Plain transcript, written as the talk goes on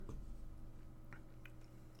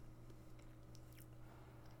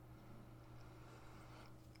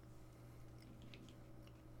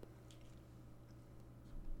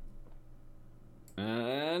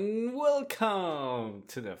welcome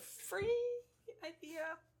to the Free Idea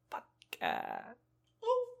Podcast.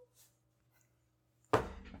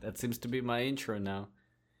 That seems to be my intro now.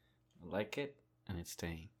 I like it, and it's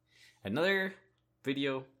staying. Another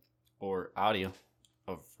video or audio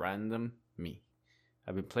of random me.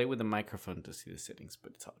 I've been playing with the microphone to see the settings,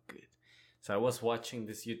 but it's all good. So I was watching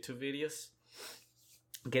these YouTube videos,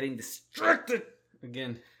 getting distracted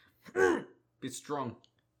again. Be strong.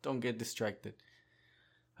 Don't get distracted.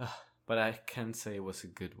 But I can say it was a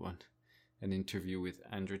good one. An interview with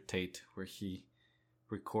Andrew Tate where he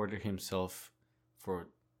recorded himself for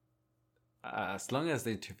as long as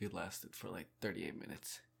the interview lasted, for like 38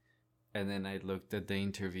 minutes. And then I looked at the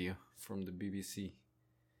interview from the BBC,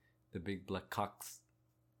 the Big Black Cocks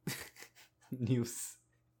news.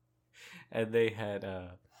 And they had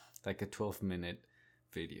like a 12-minute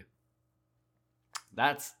video.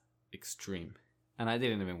 That's extreme. And I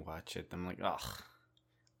didn't even watch it. I'm like, ugh.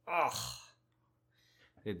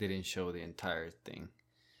 It didn't show the entire thing.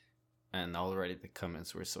 And already the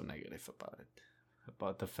comments were so negative about it.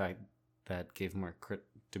 About the fact that gave more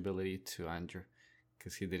credibility to Andrew.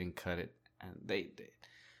 Because he didn't cut it. And they did.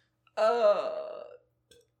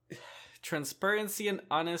 Transparency and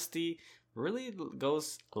honesty really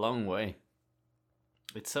goes a long way.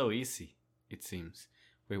 It's so easy, it seems.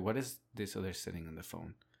 Wait, what is this other setting on the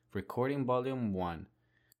phone? Recording volume 1.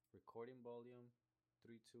 Recording volume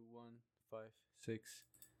 3, 2, 1, 5, 6.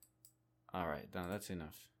 Alright, now that's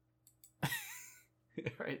enough.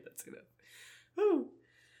 Alright, that's enough. Woo.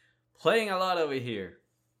 Playing a lot over here.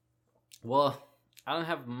 Well, I don't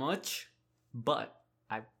have much, but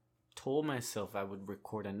I told myself I would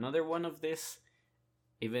record another one of this.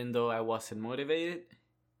 Even though I wasn't motivated,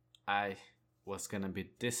 I was gonna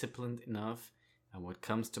be disciplined enough, and what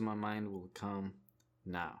comes to my mind will come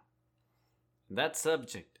now. That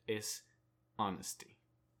subject is honesty.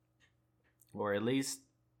 Or at least,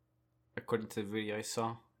 according to the video I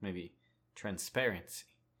saw, maybe transparency.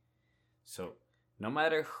 So, no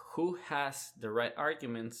matter who has the right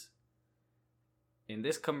arguments in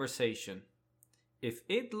this conversation, if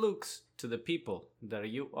it looks to the people that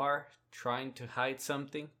you are trying to hide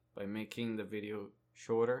something by making the video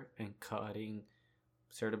shorter and cutting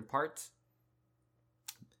certain parts,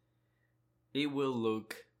 it will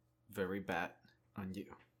look very bad on you,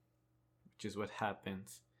 which is what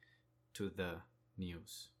happens to the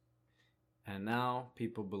news. And now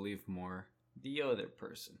people believe more the other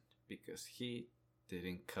person because he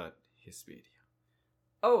didn't cut his video.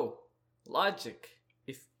 Oh, logic.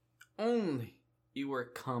 If only it were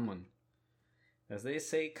common. As they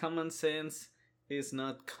say, common sense is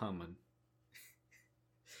not common.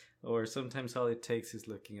 Or sometimes all it takes is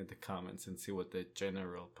looking at the comments and see what the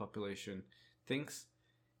general population thinks.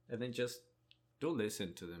 And then just do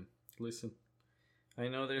listen to them. Listen. I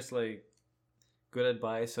know there's like good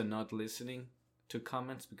advice on not listening to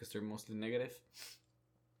comments because they're mostly negative.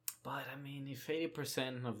 But I mean, if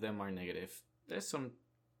 80% of them are negative, there's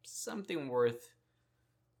something worth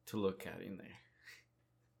to look at in there.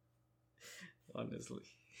 Honestly,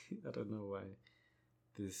 I don't know why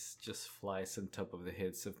this just flies on top of the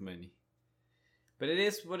heads of many. But it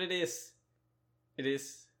is what it is. It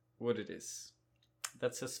is what it is.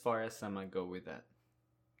 That's as far as I'm gonna go with that.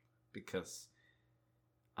 Because,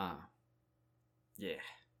 yeah,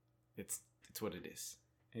 it's what it is.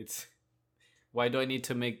 It's, why do I need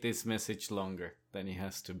to make this message longer than it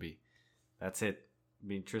has to be? That's it.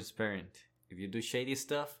 Being transparent. If you do shady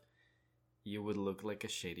stuff, you would look like a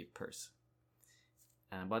shady person.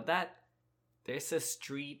 And about that, there's a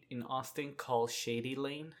street in Austin called Shady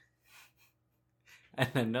Lane. And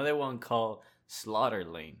another one called Slaughter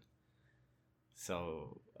Lane.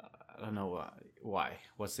 So, I don't know why.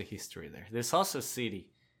 What's the history there? There's also a city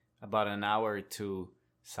about an hour or two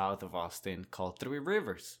south of Austin called Three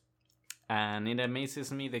Rivers. And it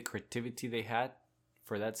amazes me the creativity they had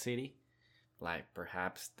for that city. Like,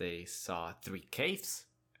 perhaps they saw 3 caves,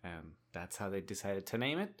 and that's how they decided to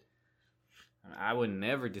name it. I would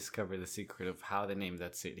never discover the secret of how they named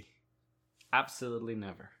that city. Absolutely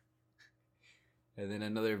never. And then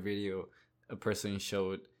another video, a person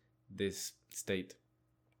showed this state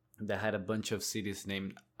that had a bunch of cities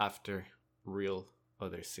named after real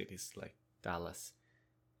other cities, like Dallas.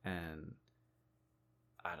 And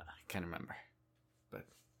I can't remember. But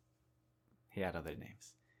he had other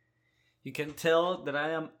names. You can tell that I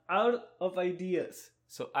am out of ideas.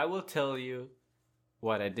 So I will tell you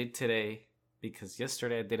what I did today. Because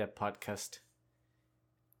yesterday I did a podcast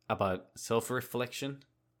about self-reflection.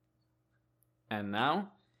 And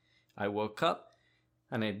now I woke up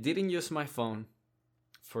and I didn't use my phone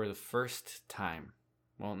for the first time.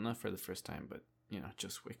 Well, not for the first time, but,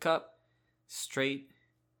 just wake up straight.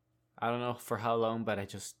 I don't know for how long, but I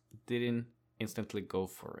just didn't instantly go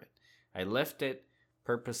for it. I left it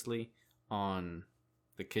purposely on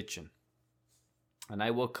the kitchen. And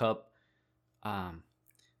I woke up I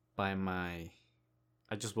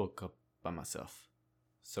just woke up by myself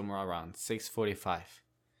somewhere around 6:45.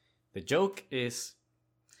 The joke is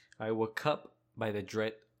I woke up by the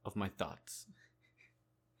dread of my thoughts.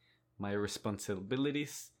 My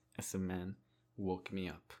responsibilities as a man woke me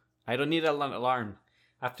up. I don't need an alarm.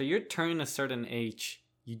 After you turn a certain age,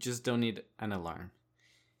 you just don't need an alarm.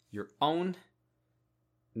 Your own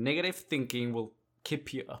negative thinking will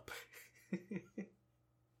keep you up.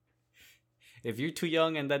 If you're too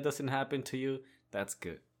young and that doesn't happen to you, that's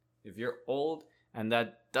good. If you're old and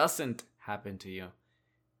that doesn't happen to you,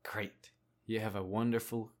 great. You have a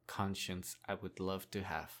wonderful conscience I would love to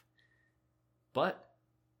have. But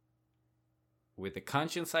with the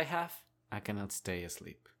conscience I have, I cannot stay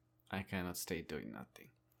asleep. I cannot stay doing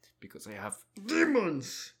nothing. Because I have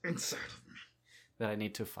demons inside of me that I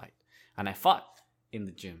need to fight. And I fought in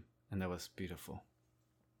the gym. And that was beautiful.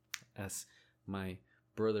 As my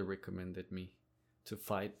brother recommended me to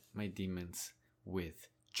fight my demons with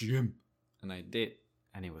gym. And I did.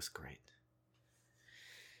 And it was great.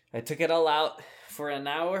 I took it all out for an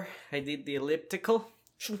hour. I did the elliptical.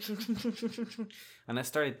 And I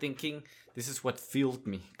started thinking, this is what fueled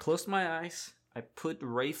me. Closed my eyes. I put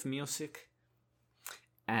rave music.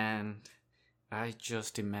 And I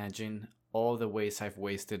just imagine all the ways I've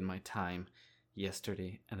wasted my time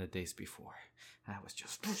yesterday and the days before. I was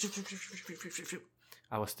just...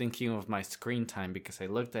 I was thinking of my screen time because I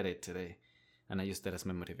looked at it today and I used that as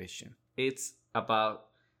my motivation. It's about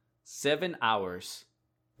 7 hours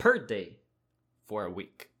per day for a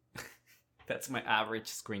week. That's my average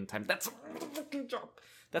screen time. That's a job.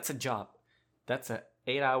 That's a job. That's an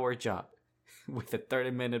 8-hour job with a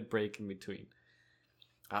 30-minute break in between.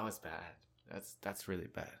 That was bad. That's really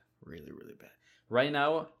bad. Really, really bad. Right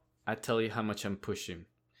now, I tell you how much I'm pushing.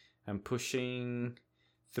 I'm pushing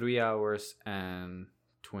 3 hours and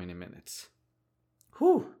 20 minutes.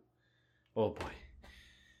 Whew. Oh boy.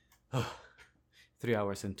 Oh, 3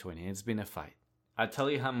 hours and 20. It's been a fight. I'll tell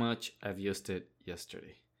you how much I've used it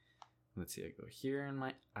yesterday. Let's see, I go here on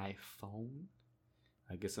my iPhone.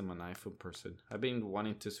 I guess I'm an iPhone person. I've been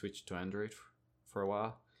wanting to switch to Android for a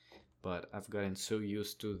while, but I've gotten so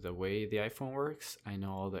used to the way the iPhone works. I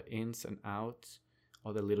know all the ins and outs,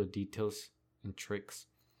 all the little details and tricks,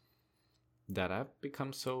 that I've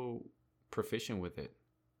become so proficient with it.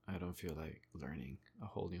 I don't feel like learning a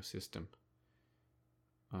whole new system.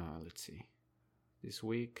 Let's see. This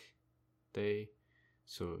week,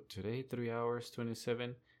 so today 3 hours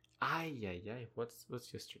 27. Ay. What's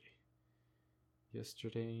yesterday?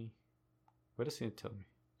 Yesterday. What does it tell me?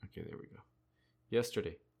 Okay, there we go.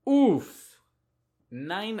 Yesterday. Oof!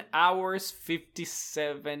 9 hours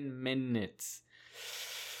 57 minutes.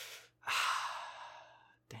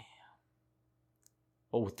 Damn.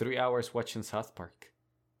 Oh, 3 hours watching South Park.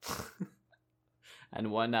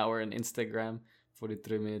 And 1 hour on Instagram.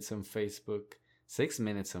 43 minutes on Facebook. 6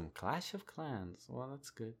 minutes on Clash of Clans. Well, that's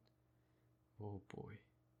good. Oh boy.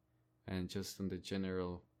 And just on the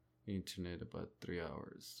general internet, about 3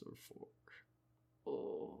 hours or 4.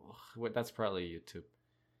 Oh, well, that's probably YouTube.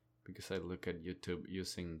 Because I look at YouTube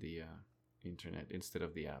using the internet instead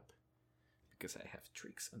of the app. Because I have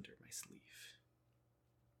tricks under my sleeve.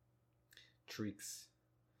 Tricks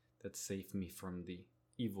that save me from the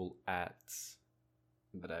evil ads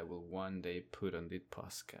that I will one day put on this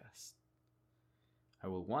podcast. I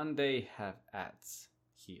will one day have ads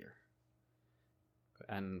here.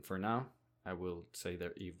 And for now, I will say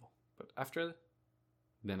they're evil. But after,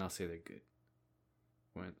 then I'll say they're good.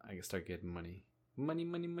 When I start getting money.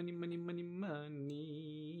 Money.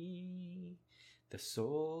 The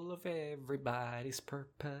soul of everybody's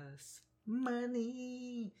purpose.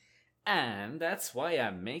 Money. And that's why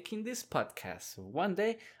I'm making this podcast. So one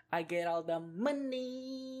day, I get all the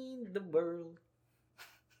money in the world.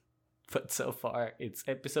 But so far, it's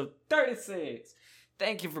episode 36.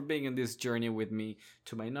 Thank you for being on this journey with me.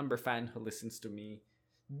 To my number fan who listens to me,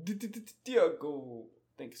 Diego.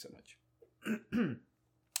 Thank you so much.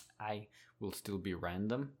 I will still be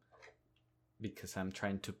random because I'm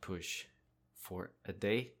trying to push for a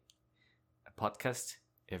podcast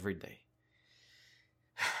every day.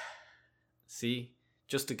 See,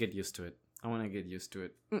 just to get used to it. I want to get used to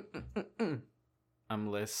it. I'm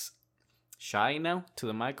less shy now to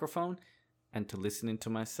the microphone and to listening to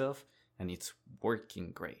myself, and it's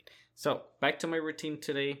working great. So, back to my routine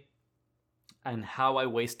today and how I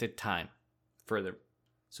wasted time further.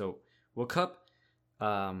 So, woke up,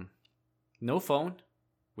 no phone,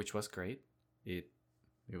 which was great.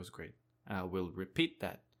 It was great. I will repeat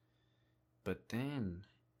that. But then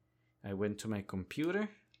I went to my computer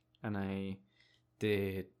and I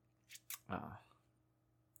did.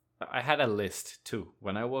 I had a list too.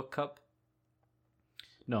 When I woke up,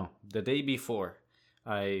 no, the day before,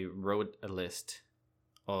 I wrote a list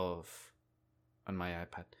of on my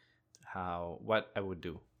iPad what I would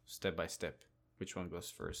do step by step. Which one goes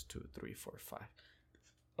first? 2, 3, 4, 5.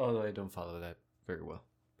 Although I don't follow that very well,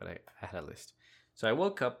 but I had a list. So I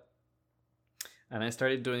woke up and I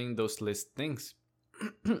started doing those list things.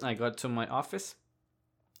 I got to my office,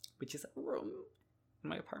 which is a room in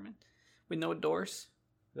my apartment with no doors.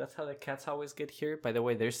 That's how the cats always get here. By the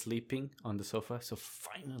way, they're sleeping on the sofa, so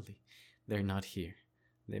finally they're not here.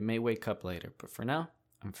 They may wake up later, but for now,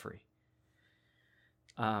 I'm free.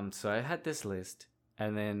 So I had this list,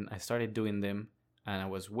 and then I started doing them, and I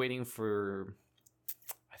was waiting for,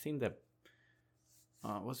 I think that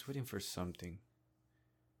I was waiting for something.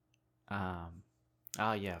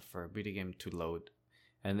 For a video game to load,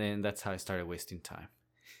 and then that's how I started wasting time.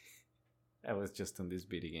 I was just on this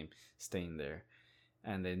video game, staying there,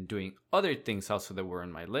 and then doing other things also that were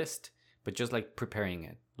on my list, but just like preparing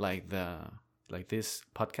it, like this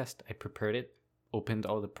podcast. I prepared it, opened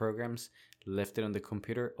all the programs, left it on the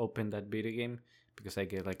computer, opened that video game because I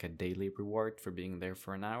get like a daily reward for being there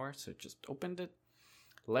for an hour. So just opened it,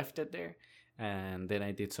 left it there, and then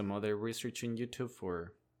I did some other research on YouTube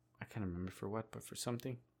for, I can't remember for what, but for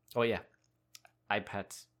something. Oh yeah,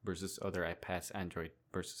 iPads versus other iPads, Android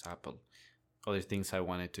versus Apple. Other things I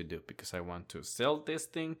wanted to do because I want to sell this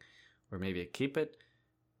thing, or maybe I keep it,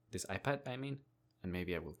 this iPad I mean, and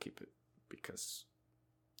maybe I will keep it because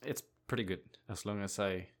it's pretty good as long as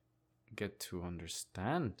I get to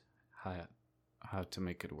understand how to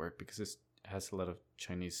make it work, because it has a lot of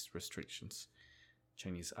Chinese restrictions,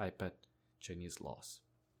 Chinese iPad, Chinese laws.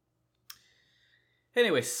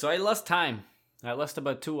 Anyways, so I lost time. I lost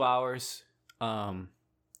about 2 hours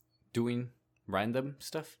doing random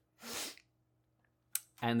stuff.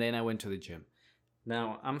 And then I went to the gym.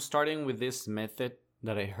 Now, I'm starting with this method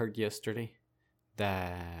that I heard yesterday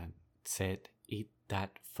that said, eat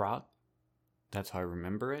that frog. That's how I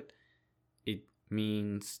remember it. It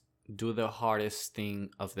means do the hardest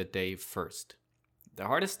thing of the day first. The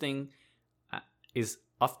hardest thing is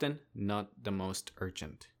often not the most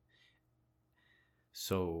urgent.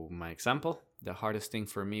 So my example, the hardest thing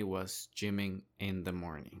for me was gymming in the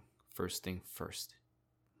morning. First thing first.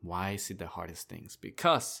 Why is it the hardest things?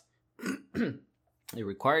 Because it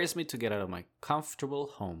requires me to get out of my comfortable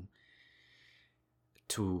home,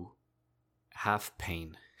 to have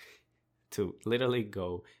pain, to literally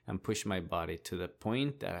go and push my body to the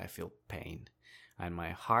point that I feel pain, and my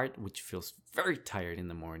heart, which feels very tired in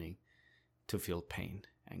the morning, to feel pain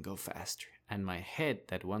and go faster, and my head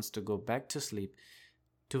that wants to go back to sleep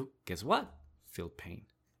to, guess what? Feel pain.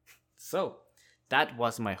 So that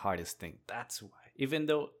was my hardest thing. That's why. Even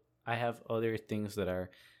though I have other things that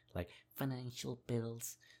are like financial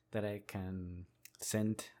bills that I can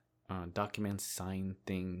send documents, sign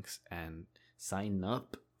things, and sign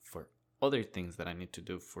up for other things that I need to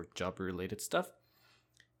do for job related stuff.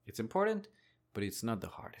 It's important, but it's not the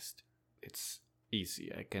hardest. It's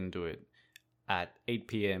easy. I can do it at 8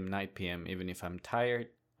 p.m., 9 p.m. Even if I'm tired,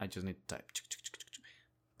 I just need to type.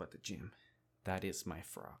 But the gym, that is my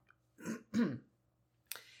frog.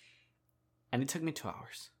 And it took me 2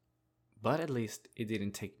 hours. But at least it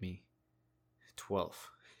didn't take me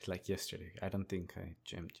 12 like yesterday. I don't think I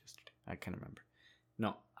gymmed yesterday. I can't remember.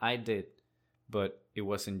 No, I did, but it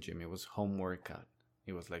wasn't gym. It was home workout.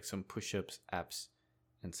 It was like some push-ups, abs,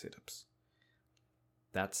 and sit-ups.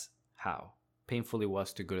 That's how painful it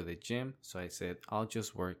was to go to the gym. So I said, I'll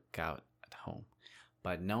just work out at home.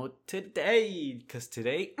 But no, today, because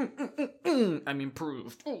today, I'm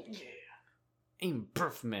improved. Oh, yeah.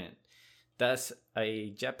 Improvement. That's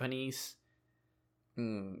a Japanese,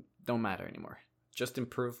 don't matter anymore. Just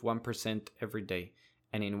improve 1% every day.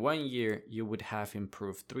 And in 1 year, you would have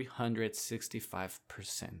improved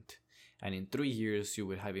 365%. And in 3 years, you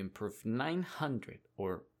would have improved 900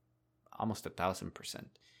 or almost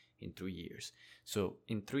 1,000% in 3 years. So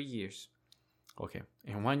in 3 years, okay,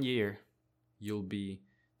 in 1 year, you'll be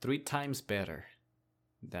 3 times better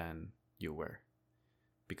than you were.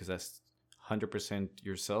 Because that's 100%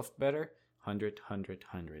 yourself better. 100, 100,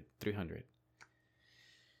 100, 300.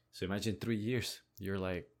 So imagine 3 years, you're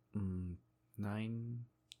like 9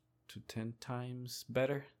 to 10 times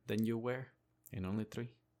better than you were in only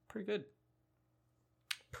 3. Pretty good.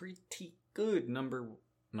 Pretty good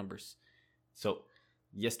numbers. So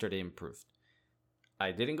yesterday improved.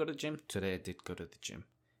 I didn't go to the gym. Today I did go to the gym.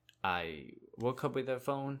 I woke up with a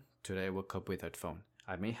phone today I woke up without phone.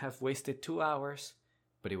 I may have wasted 2 hours,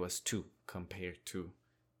 but it was two compared to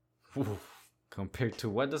compared to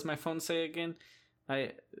what does my phone say again?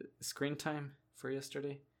 I screen time for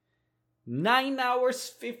yesterday. 9 hours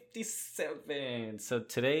 57. So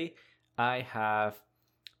today I have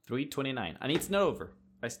 3:29 and it's not over.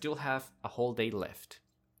 I still have a whole day left.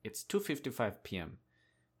 It's 2:55 p.m.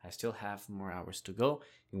 I still have more hours to go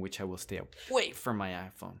in which I will stay away from my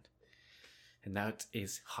iPhone. And that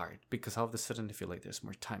is hard because all of a sudden I feel like there's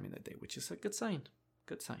more time in the day, which is a good sign.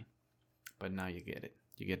 Good sign. But now you get it.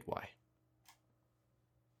 You get why.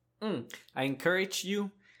 I encourage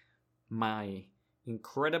you, my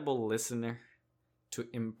incredible listener, to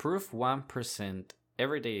improve 1%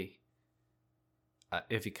 every day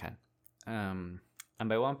if you can. And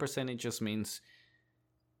by 1% it just means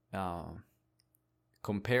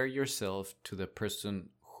compare yourself to the person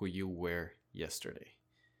who you were yesterday.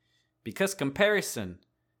 Because comparison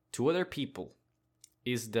to other people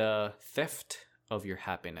is the theft of your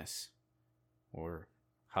happiness. Or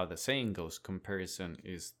how the saying goes, comparison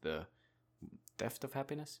is the theft of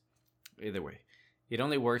happiness. Either way, it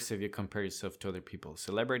only works if you compare yourself to other people.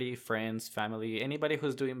 Celebrity, friends, family, anybody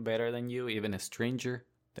who's doing better than you, even a stranger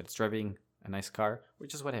that's driving a nice car, or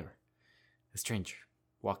just whatever. A stranger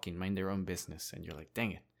walking, mind their own business, and you're like,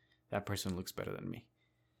 dang it, that person looks better than me.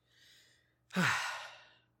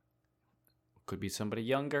 Could be somebody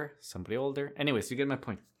younger, somebody older. Anyways, you get my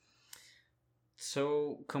point.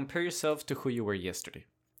 So compare yourself to who you were yesterday,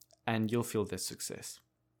 and you'll feel this success.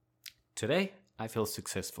 Today, I feel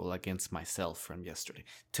successful against myself from yesterday.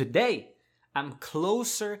 Today, I'm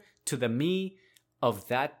closer to the me of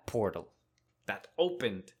that portal that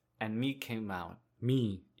opened and me came out.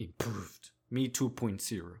 Me improved. Me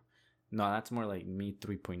 2.0. No, that's more like me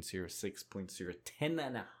 3.0, 6.0, 10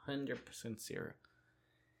 and 100% zero.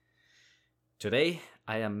 Today,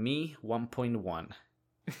 I am me 1.1.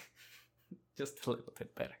 Just a little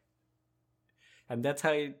bit better. And that's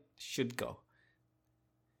how it should go.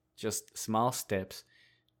 Just small steps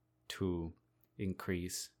to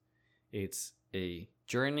increase. It's a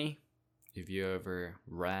journey. If you ever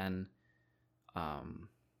ran,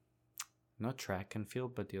 not track and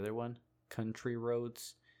field, but the other one, country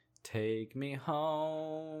roads. Take me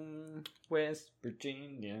home, West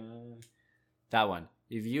Virginia. That one.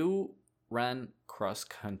 If you ran cross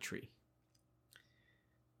country,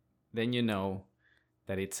 then you know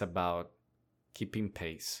that it's about keeping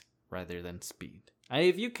pace rather than speed. And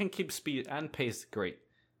if you can keep speed and pace, great.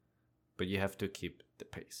 But you have to keep the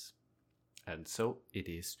pace. And so it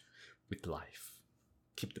is with life.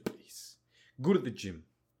 Keep the pace. Go to the gym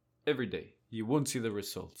every day. You won't see the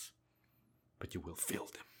results, but you will feel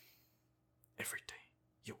them. Every day,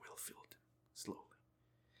 you will feel them slowly.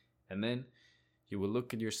 And then you will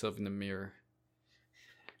look at yourself in the mirror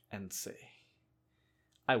and say,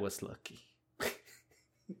 I was lucky.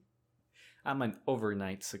 I'm an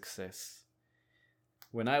overnight success.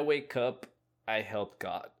 When I wake up, I help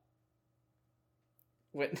God.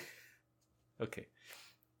 When? Okay.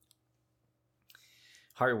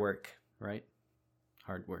 Hard work, right?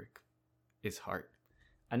 Hard work is hard.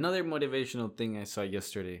 Another motivational thing I saw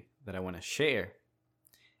yesterday that I want to share,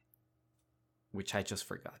 which I just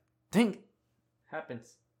forgot. Dang!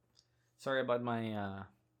 Happens. Sorry about my,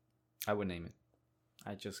 I would name it.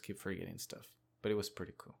 I just keep forgetting stuff. But it was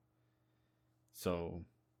pretty cool. So,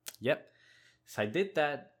 yep. So I did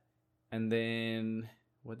that. And then,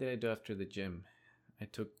 what did I do after the gym? I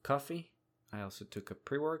took coffee. I also took a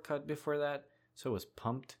pre-workout before that. So I was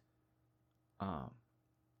pumped. I'm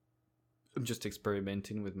just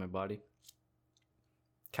experimenting with my body.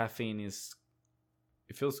 Caffeine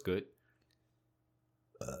it feels good.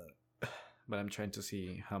 But I'm trying to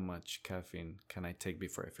see how much caffeine can I take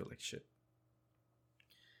before I feel like shit.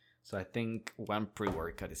 So I think one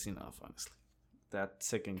pre-workout is enough, honestly. That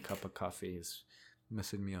second cup of coffee is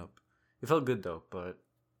messing me up. It felt good though, but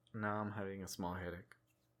now I'm having a small headache.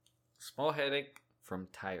 Small headache from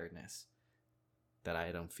tiredness that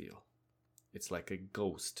I don't feel. It's like a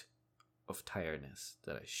ghost of tiredness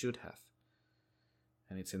that I should have.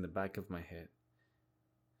 And it's in the back of my head.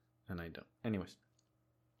 And I don't. Anyways.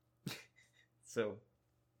 So.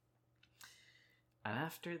 And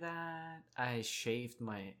after that, I shaved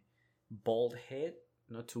my bald head.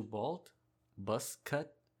 Not too bald. Buzz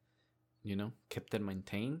cut. You know, kept it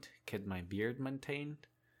maintained. Kept my beard maintained.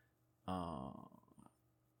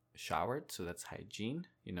 Showered, so that's hygiene.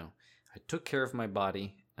 You know, I took care of my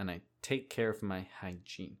body and I take care of my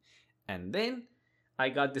hygiene. And then I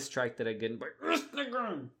got distracted again by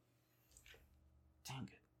Instagram. Dang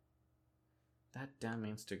it. That damn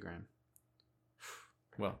Instagram.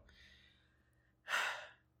 Well,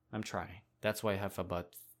 I'm trying. That's why I have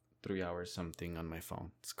about 3 hours something on my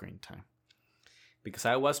phone screen time. Because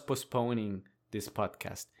I was postponing this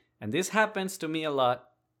podcast. And this happens to me a lot,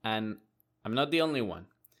 and I'm not the only one.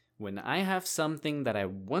 When I have something that I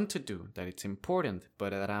want to do, that it's important,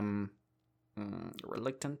 but that I'm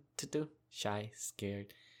reluctant to do, shy,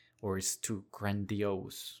 scared, or it's too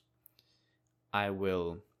grandiose, I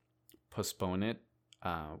will postpone it.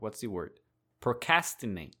 What's the word?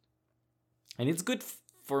 Procrastinate. And it's good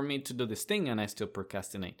for me to do this thing, and I still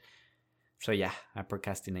procrastinate. So yeah, I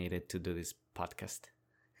procrastinated to do this podcast.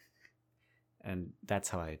 And that's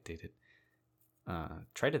how I did it.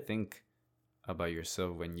 Try to think about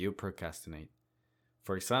yourself when you procrastinate.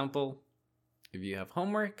 For example, if you have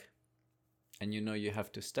homework and you know you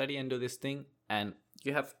have to study and do this thing, and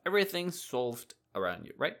you have everything solved around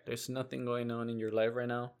you, right? There's nothing going on in your life right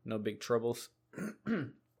now, no big troubles.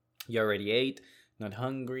 You already ate, not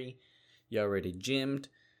hungry, you already gymmed,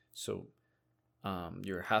 so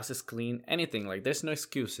your house is clean, anything, like there's no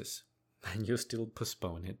excuses, and you still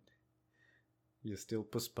postpone it. You still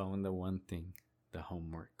postpone the one thing, the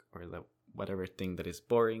homework, or the whatever thing that is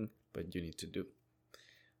boring, but you need to do.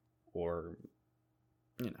 Or,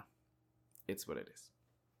 it's what it is.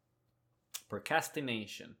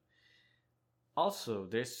 Procrastination. Also,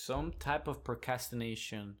 there's some type of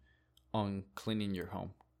procrastination on cleaning your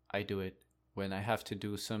home. I do it when I have to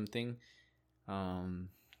do something.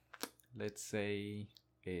 Let's say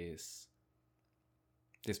is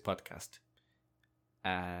this podcast.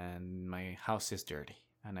 And my house is dirty.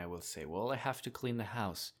 And I will say, well, I have to clean the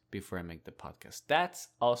house before I make the podcast. That's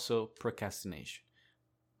also procrastination.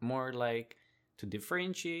 More like, to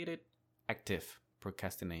differentiate it, active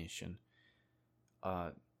procrastination.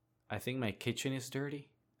 I think my kitchen is dirty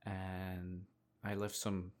and I left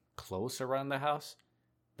some clothes around the house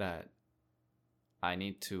that I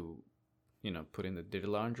need to, put in the dirty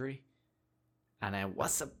laundry. And I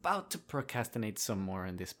was about to procrastinate some more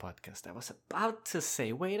in this podcast. I was about to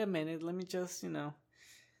say, wait a minute, let me just,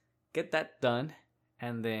 get that done.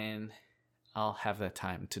 And then I'll have the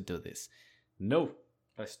time to do this. No,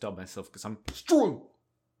 I stopped myself because I'm strong.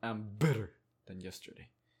 I'm better than yesterday.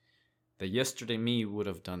 The yesterday me would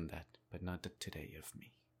have done that, but not the today of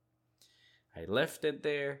me. I left it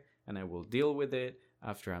there and I will deal with it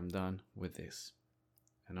after I'm done with this.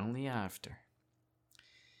 And only after.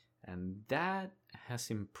 And that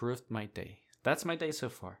has improved my day. That's my day so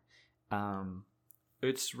far.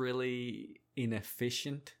 It's really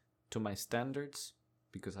inefficient to my standards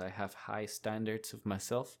because I have high standards of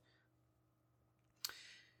myself.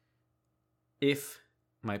 If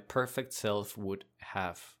my perfect self would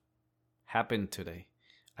have happened today,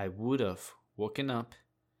 I would have woken up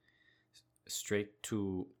straight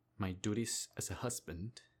to my duties as a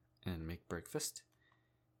husband and make breakfast,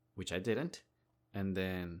 which I didn't. And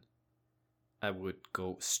then I would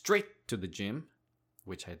go straight to the gym,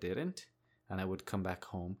 which I didn't. And I would come back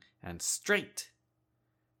home and straight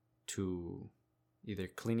to either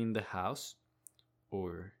cleaning the house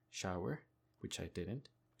or shower, which I didn't.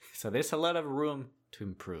 So there's a lot of room to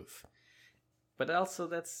improve. But also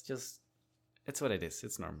that's just, it's what it is.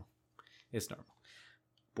 It's normal. It's normal.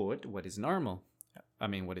 But what is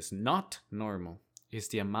not normal is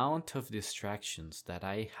the amount of distractions that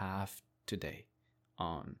I have today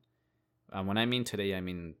on. When I mean today, I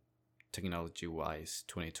mean technology-wise,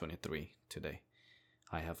 2023 today.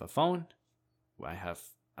 I have a phone. I have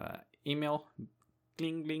email,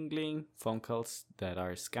 gling, gling, gling, phone calls that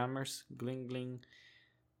are scammers, gling, gling,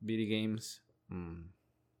 video games,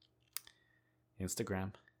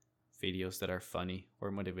 Instagram, videos that are funny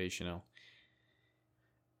or motivational.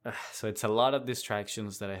 So it's a lot of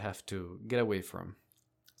distractions that I have to get away from.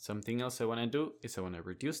 Something else I want to do is I want to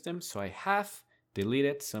reduce them. So I have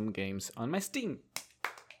deleted some games on my Steam.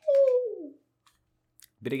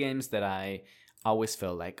 Video games that I always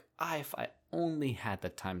felt like, if I only had the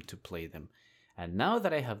time to play them. And now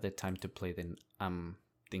that I have the time to play them, I'm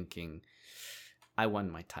thinking, I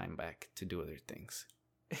want my time back to do other things.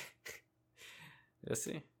 You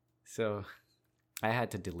see? So I had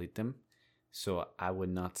to delete them so I would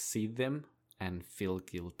not see them and feel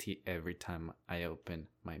guilty every time I open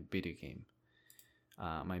my video game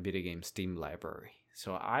Steam library.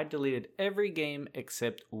 So I deleted every game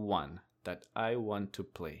except one that I want to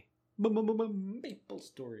play. Maple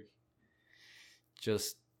Story.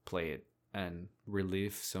 Just play it and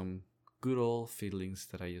relive some good old feelings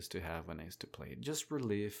that I used to have when I used to play it. Just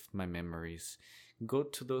relive my memories. Go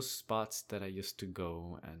to those spots that I used to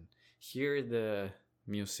go and hear the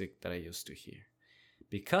music that I used to hear.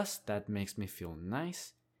 Because that makes me feel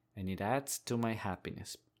nice and it adds to my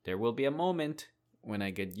happiness. There will be a moment when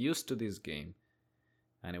I get used to this game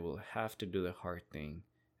and it will have to do the hard thing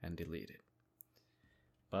and delete it.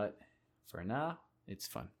 But for now, it's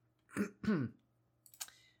fun.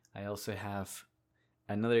 I also have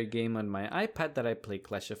another game on my iPad that I play,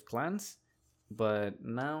 Clash of Clans, but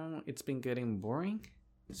now it's been getting boring.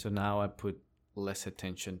 So now I put less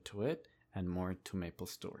attention to it and more to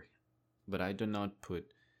MapleStory. But I do not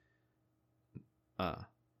put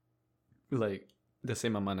like the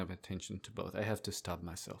same amount of attention to both. I have to stop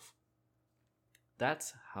myself.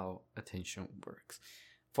 That's how attention works.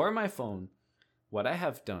 For my phone, what I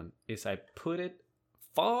have done is I put it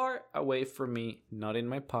far away from me, not in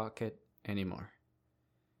my pocket anymore.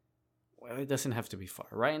 Well, it doesn't have to be far.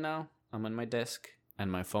 Right now, I'm on my desk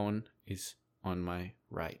and my phone is on my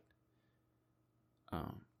right.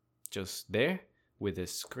 Just there with the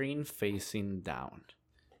screen facing down.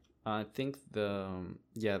 I think the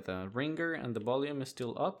ringer and the volume is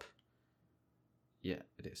still up. Yeah,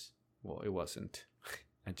 it is. Well, it wasn't.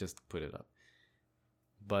 I just put it up.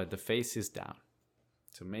 But the face is down.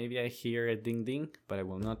 So maybe I hear a ding ding, but I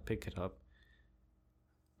will not pick it up.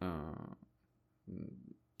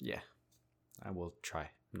 Yeah, I will try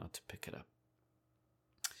not to pick it up.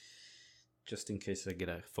 Just in case I get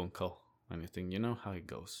a phone call or anything, you know how it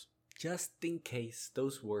goes. Just in case,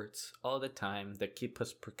 those words all the time that keep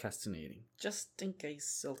us procrastinating. Just in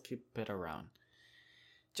case I'll keep it around.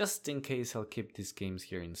 Just in case I'll keep these games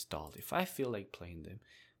here installed if I feel like playing them.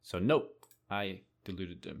 So nope, I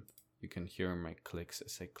deleted them. You can hear my clicks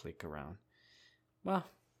as I click around. Well,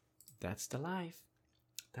 that's the life.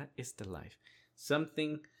 That is the life.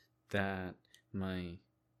 Something that my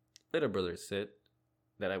little brother said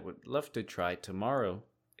that I would love to try tomorrow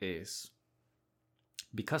is,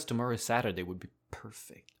 because tomorrow is Saturday, would be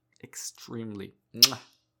perfect. Extremely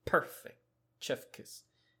perfect. Chef kiss.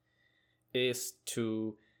 Is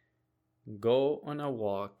to go on a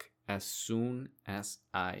walk as soon as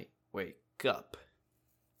I wake up.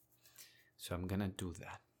 So I'm gonna do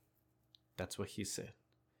that. That's what he said.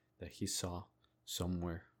 That he saw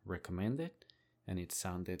somewhere recommended, and it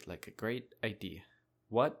sounded like a great idea.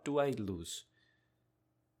 What do I lose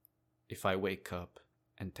if I wake up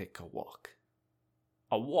and take a walk?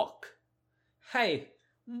 A walk? Hey,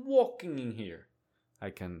 I'm walking in here. I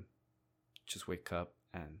can just wake up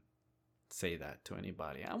and say that to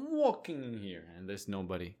anybody. I'm walking in here, and there's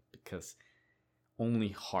nobody, because only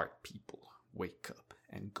hard people wake up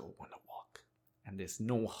and go on a walk, and there's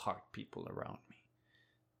no hard people around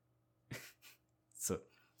me. So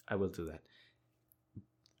I will do that.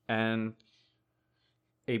 And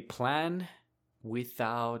a plan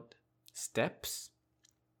without steps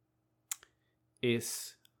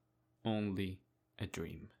is only a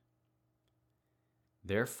dream.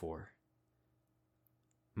 Therefore,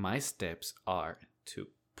 my steps are to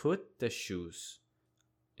put the shoes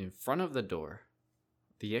in front of the door,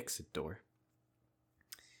 the exit door,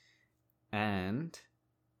 and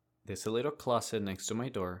there's a little closet next to my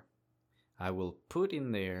door. I will put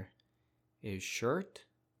in there a shirt,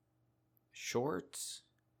 shorts,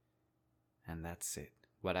 and that's it.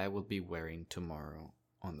 What I will be wearing tomorrow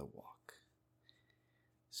on the walk.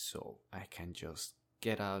 So I can just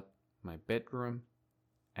get out my bedroom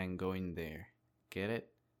and go in there, get it,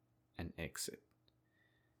 and exit.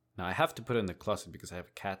 Now I have to put it in the closet because I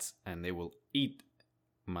have cats and they will eat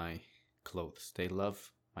my clothes. They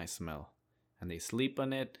love my smell and they sleep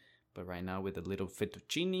on it. But right now with the little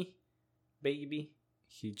fettuccine baby,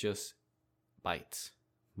 he just bites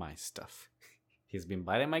my stuff. He's been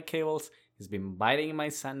biting my cables. He's been biting my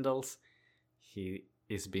sandals. He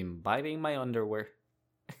has been biting my underwear.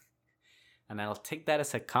 And I'll take that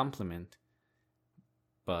as a compliment.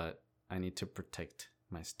 But I need to protect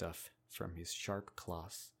my stuff from his sharp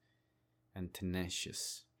claws and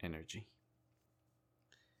tenacious energy.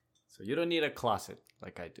 So you don't need a closet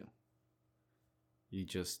like I do. You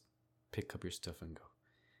just pick up your stuff and go.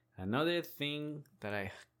 Another thing that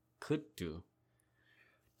I could do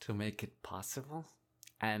to make it possible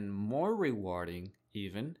and more rewarding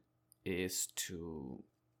even is to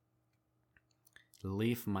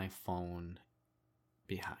leave my phone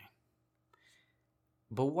behind.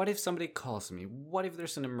 But what if somebody calls me? What if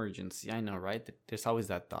there's an emergency? I know, right? There's always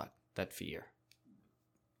that thought, that fear.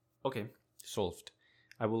 Okay, solved.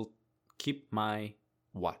 I will keep my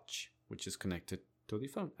watch, which is connected to the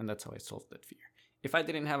phone, and that's how I solved that fear. If I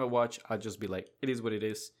didn't have a watch, I'd just be like, it is what it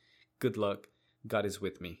is. Good luck. God is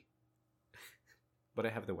with me. But I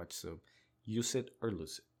have the watch, so use it or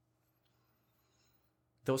lose it.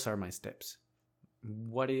 Those are my steps.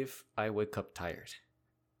 What if I wake up tired?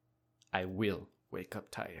 I will wake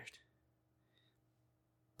up tired.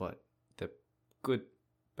 But the good,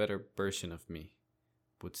 better version of me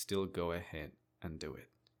would still go ahead and do it.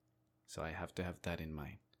 So I have to have that in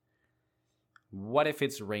mind. What if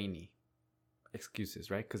it's rainy?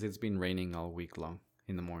 Excuses, right? Because it's been raining all week long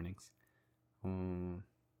in the mornings.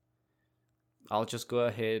 I'll just go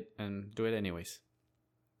ahead and do it anyways.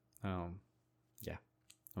 Yeah,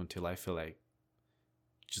 until I feel like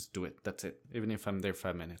just do it. That's it. Even if I'm there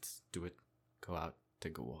 5 minutes, do it. Go out,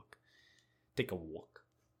 take a walk. Take a walk.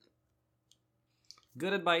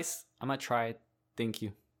 Good advice. I'm gonna try it. Thank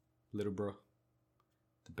you, little bro.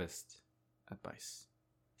 The best advice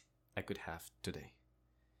I could have today.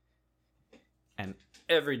 And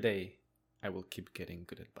every day I will keep getting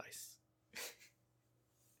good advice.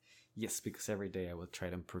 Yes, because every day I will try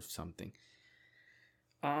to improve something.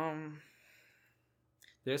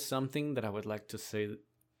 There's something that I would like to say,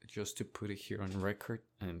 just to put it here on record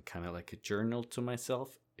and kind of like a journal to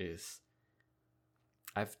myself, is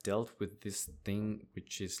I've dealt with this thing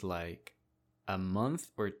which is like a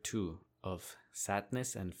month or two of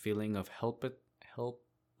sadness and feeling of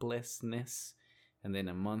helplessness, and then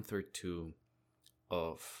a month or two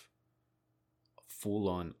of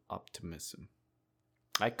full-on optimism.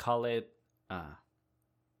 I call it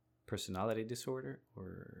personality disorder,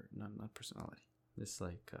 or not personality. It's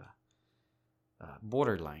like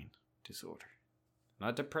borderline disorder,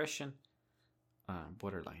 not depression,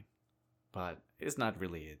 borderline. But it's not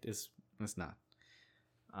really it. It's not.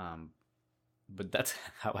 But that's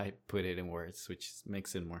how I put it in words, which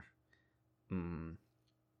makes it more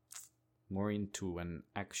into an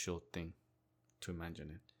actual thing to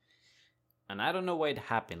imagine it. And I don't know why it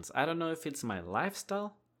happens. I don't know if it's my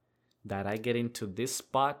lifestyle that I get into this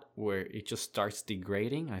spot where it just starts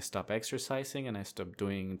degrading. I stop exercising and I stop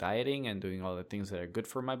doing dieting and doing all the things that are good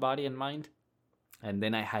for my body and mind. And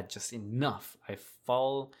then I had just enough. I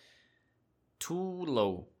fall too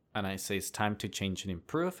low and I say it's time to change and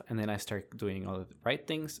improve. And then I start doing all the right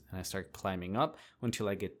things and I start climbing up until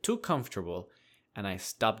I get too comfortable and I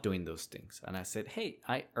stop doing those things. And I said, hey,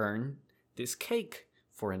 I earned this cake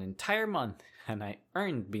for an entire month, and I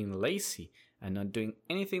earned being lazy and not doing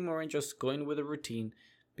anything more and just going with a routine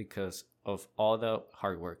because of all the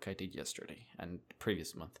hard work I did yesterday and the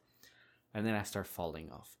previous month. And then I start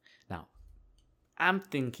falling off. Now, I'm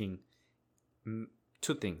thinking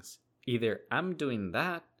two things. Either I'm doing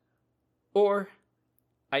that, or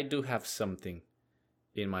I do have something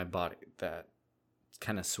in my body that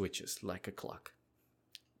kind of switches like a clock.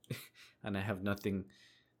 And I have nothing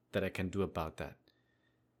that I can do about that,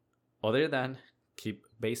 other than keep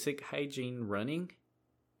basic hygiene running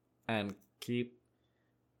and keep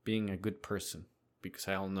being a good person, because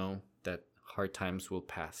I all know that hard times will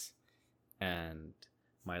pass and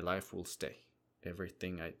my life will stay.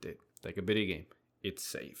 Everything I did, like a video game, it's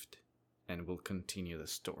saved and will continue the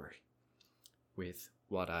story with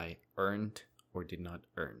what I earned or did not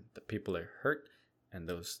earn, the people I hurt and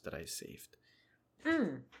those that I saved.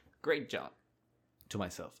 Great job to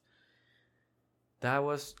myself. That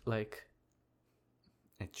was like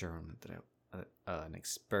a journal, an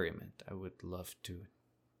experiment. I would love to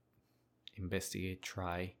investigate,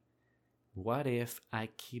 try. What if I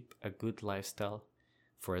keep a good lifestyle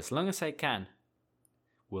for as long as I can?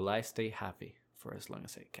 Will I stay happy for as long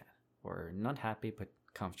as I can? Or not happy, but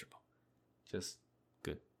comfortable? Just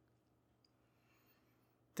good.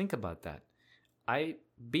 Think about that. I've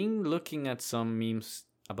been looking at some memes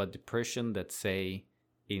about depression that say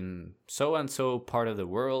in so and so part of the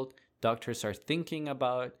world, doctors are thinking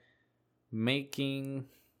about making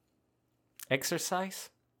exercise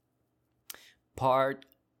part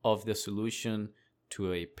of the solution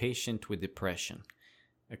to a patient with depression.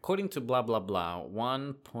 According to blah blah blah,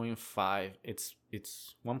 1.5 it's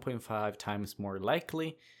 1.5 times more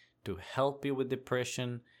likely to help you with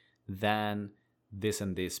depression than this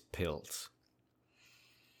and this pills.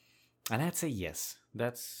 And I'd say yes.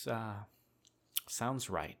 That's sounds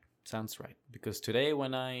right. Sounds right. Because today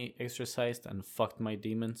when I exercised and fucked my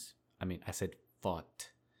demons, I said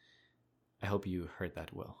fought. I hope you heard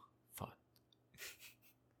that well. Fought.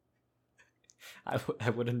 I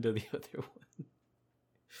wouldn't do the other one.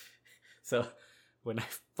 So when I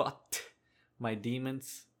fought my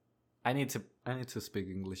demons, I need to speak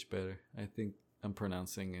English better. I think I'm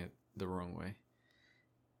pronouncing it the wrong way.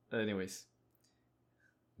 Anyways,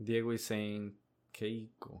 Diego is saying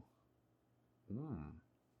Keiko.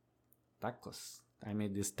 Tacos. I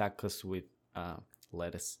made these tacos with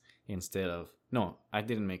lettuce instead of... No, I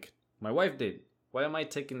didn't make it. My wife did. Why am I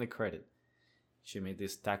taking the credit? She made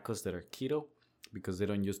these tacos that are keto because they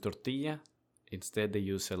don't use tortilla. Instead, they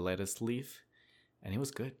use a lettuce leaf. And it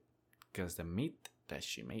was good because the meat that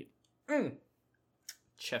she made...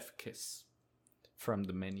 Chef kiss from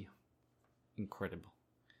the menu. Incredible.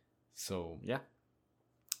 So, yeah.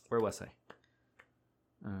 where was I?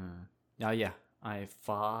 Oh yeah, I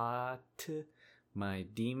fought my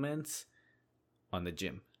demons on the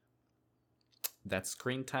gym. That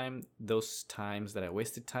screen time, those times that I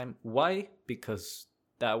wasted time. Why? Because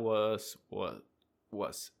that was what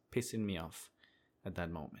was pissing me off at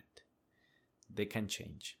that moment. They can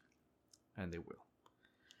change, and they will.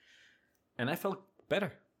 And I felt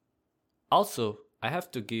better. Also, I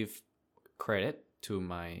have to give credit to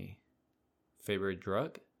my favorite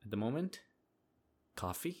drug at the moment,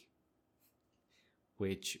 coffee,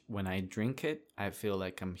 which when I drink it, I feel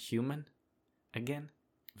like I'm human again.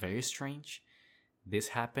 Very strange. This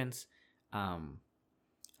happens. I'll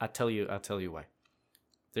tell you why.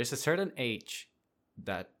 There's a certain age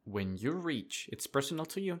that when you reach, it's personal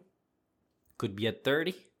to you. Could be at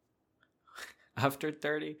 30, after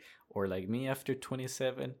 30, or like me after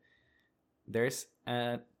 27. There's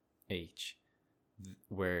an age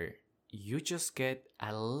where you just get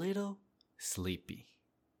a little sleepy.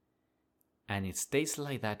 And it stays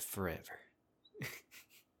like that forever.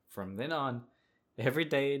 From then on, every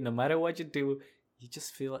day, no matter what you do, you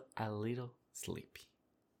just feel a little sleepy.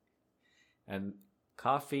 And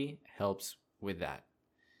coffee helps with that.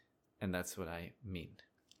 And that's what I mean.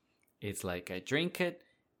 It's like I drink it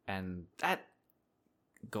and that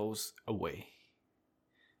goes away.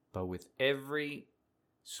 But with every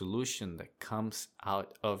solution that comes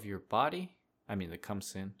out of your body, that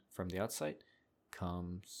comes in from the outside,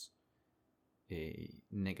 comes a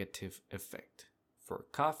negative effect. For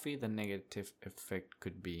coffee, the negative effect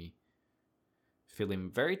could be feeling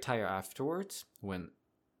very tired afterwards when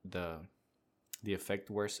the effect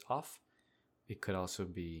wears off. It could also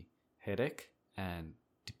be headache and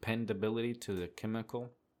dependability to the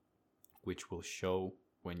chemical, which will show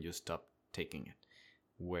when you stop taking it.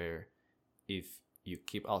 Where if you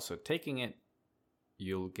keep also taking it,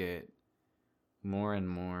 you'll get more and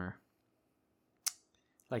more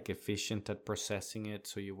like efficient at processing it,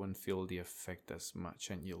 so you won't feel the effect as much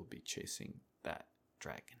and you'll be chasing that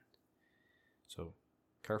dragon. So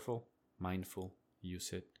careful, mindful,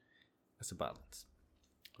 use it as a balance.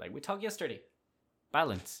 Like we talked yesterday.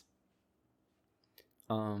 Balance.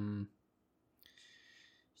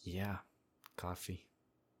 Yeah, coffee.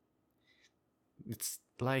 It's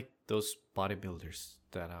like those bodybuilders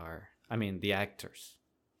that are, the actors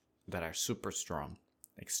that are super strong.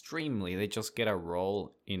 Extremely. They just get a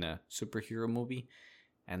role in a superhero movie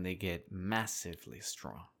and they get massively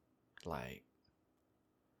strong. Like,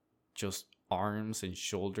 just arms and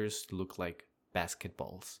shoulders look like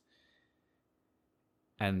basketballs.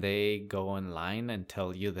 And they go online and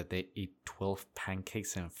tell you that they eat 12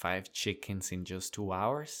 pancakes and 5 chickens in just 2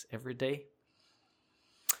 hours every day.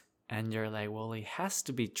 And you're like, well, it has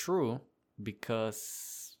to be true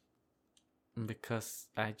because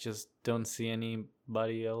I just don't see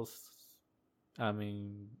anybody else.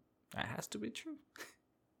 It has to be true.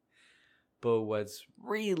 But what's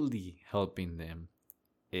really helping them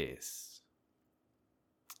is,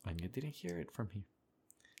 and you didn't hear it from here,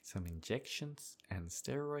 some injections and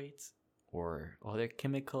steroids or other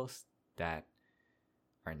chemicals that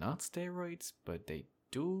are not steroids, but they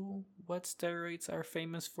do what steroids are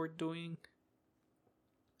famous for doing.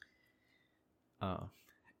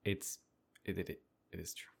 It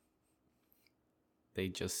is true. They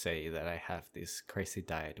just say that I have this crazy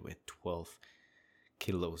diet with 12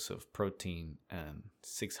 kilos of protein and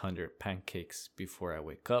 600 pancakes before I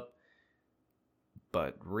wake up.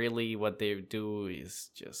 But really what they do is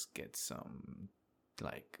just get some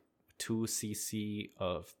like 2 cc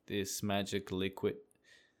of this magic liquid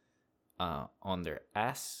on their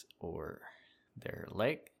ass or their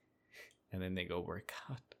leg, and then they go work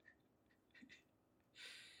out.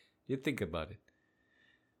 You think about it.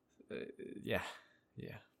 Yeah.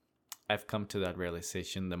 I've come to that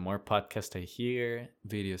realization. The more podcasts I hear,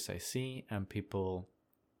 videos I see, and people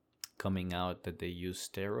coming out that they use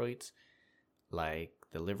steroids, like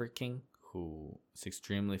the Liver King, who is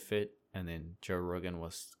extremely fit, and then Joe Rogan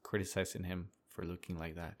was criticizing him for looking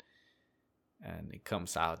like that. And it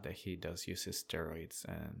comes out that he does use his steroids,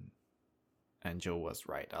 and Joe was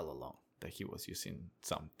right all along that he was using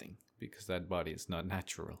something, because that body is not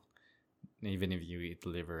natural. Even if you eat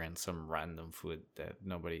liver and some random food that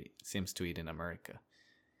nobody seems to eat in America,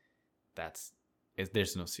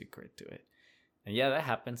 there's no secret to it. And yeah, that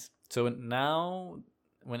happens. So now,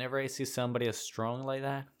 whenever I see somebody as strong like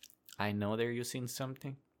that, I know they're using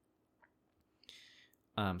something.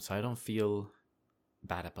 So I don't feel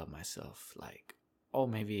bad about myself. Like, oh,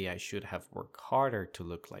 maybe I should have worked harder to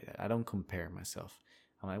look like that. I don't compare myself.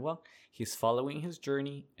 I'm like, well, he's following his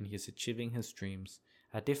journey and he's achieving his dreams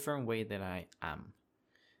a different way than I am.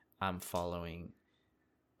 I'm following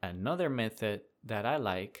another method that I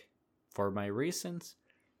like for my reasons,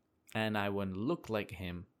 and I won't look like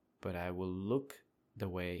him, but I will look the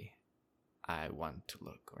way I want to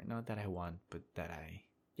look, or not that I want, but that I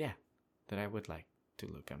would like to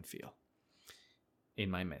look and feel in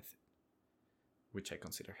my method, which I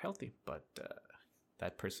consider healthy, but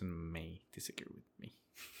that person may disagree with me.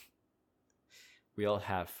 We all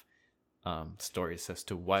have stories as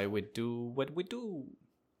to why we do what we do.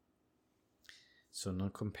 So no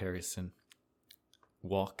comparison.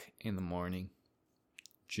 Walk in the morning.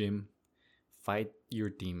 Gym. Fight your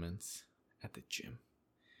demons at the gym.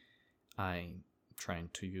 I'm trying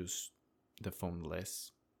to use the phone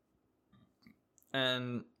less.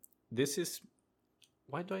 And this is...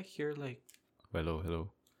 Why do I hear like... Hello,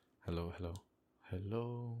 hello, hello, hello,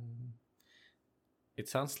 hello. It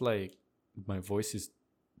sounds like my voice is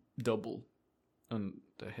double on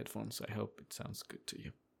the headphones. I hope it sounds good to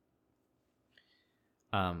you.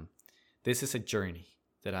 This is a journey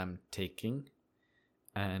that I'm taking,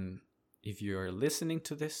 and if you are listening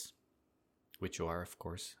to this, which you are, of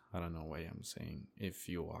course, I don't know why I'm saying if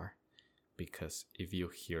you are, because if you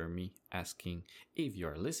hear me asking if you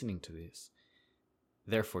are listening to this,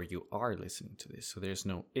 therefore you are listening to this. So there's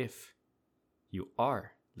no if. You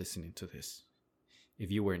are listening to this.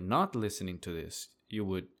 If you were not listening to this, you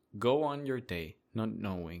would go on your day not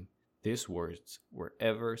knowing these words were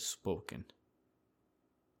ever spoken.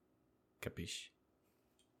 Capiche?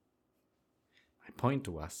 My point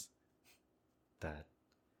was that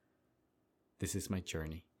this is my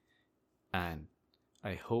journey, and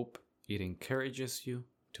I hope it encourages you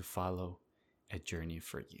to follow a journey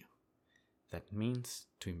for you. That means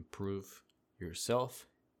to improve yourself.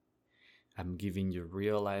 I'm giving you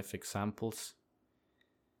real life examples,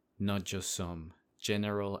 not just some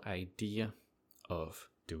general idea of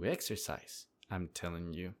do exercise. I'm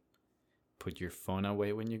telling you, put your phone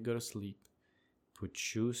away when you go to sleep. Put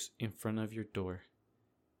shoes in front of your door,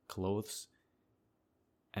 clothes,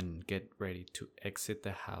 and get ready to exit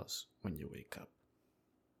the house when you wake up.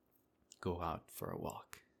 Go out for a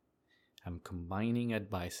walk. I'm combining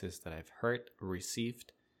advices that I've heard,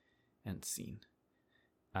 received, and seen.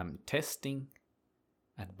 I'm testing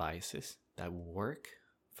advices that work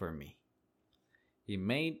for me. It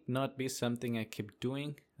may not be something I keep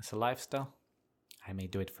doing as a lifestyle. I may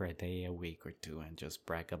do it for a day, a week, or two and just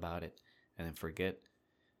brag about it and then forget.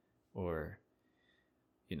 Or,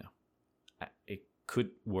 it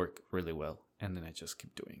could work really well and then I just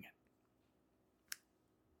keep doing it.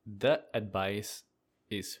 That advice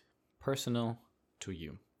is personal to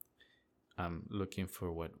you. I'm looking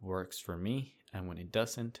for what works for me, and when it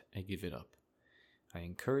doesn't, I give it up. I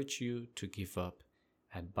encourage you to give up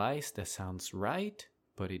advice that sounds right,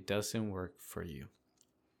 but it doesn't work for you.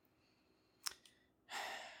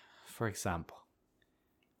 For example,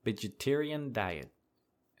 vegetarian diet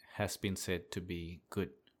has been said to be good,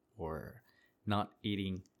 or not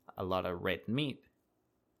eating a lot of red meat,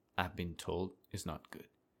 I've been told, is not good.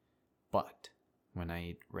 But when I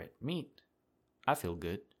eat red meat, I feel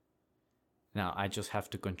good. Now, I just have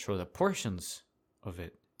to control the portions of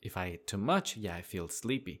it. If I eat too much, I feel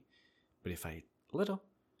sleepy. But if I eat little,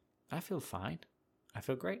 I feel fine. I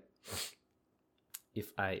feel great.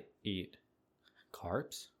 If I eat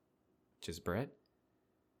carbs, which is bread,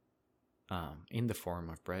 in the form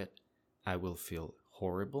of bread, I will feel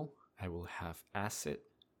horrible. I will have acid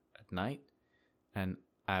at night, and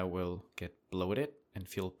I will get bloated and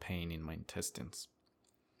feel pain in my intestines.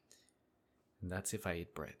 And that's if I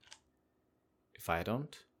eat bread. If I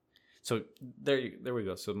don't, so there we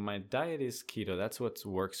go. So my diet is keto. That's what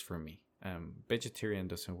works for me. Vegetarian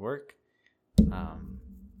doesn't work.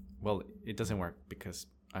 Well, it doesn't work because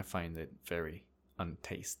I find it very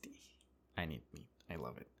untasty. I need meat. I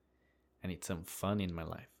love it. I need some fun in my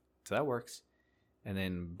life. So that works. And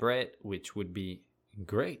then bread, which would be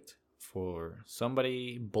great for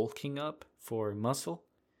somebody bulking up for muscle.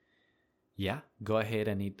 Yeah, go ahead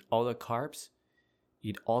and eat all the carbs.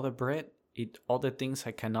 Eat all the bread. Eat all the things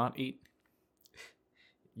I cannot eat.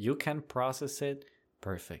 You can process it.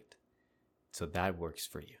 Perfect. So that works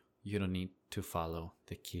for you. You don't need to follow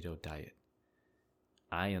the keto diet.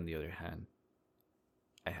 I, on the other hand,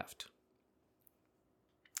 I have to.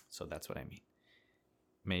 So that's what I mean.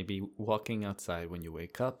 Maybe walking outside when you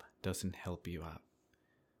wake up doesn't help you out.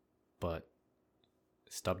 But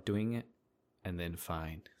stop doing it and then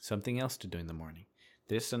find something else to do in the morning.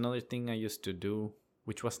 There's another thing I used to do,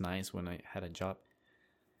 which was nice when I had a job.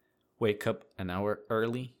 Wake up an hour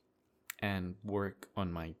early and work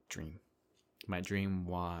on my dream. My dream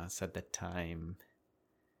was at that time,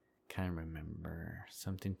 can't remember,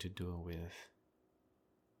 something to do with,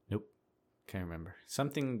 nope, Can't remember.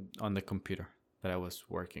 Something on the computer that I was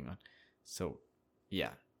working on. So,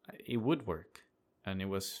 yeah, it would work. And it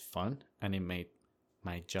was fun. And it made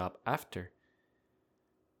my job after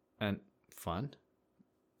and fun.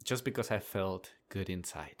 Just because I felt good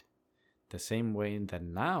inside. The same way that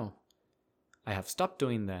now I have stopped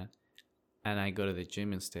doing that and I go to the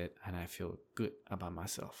gym instead and I feel good about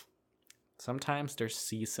myself. Sometimes there's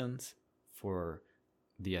seasons for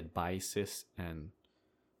the advices and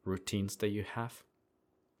routines that you have.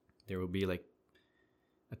 There will be like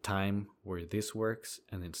a time where this works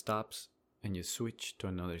and then stops and you switch to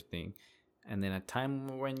another thing, and then a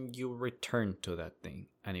time when you return to that thing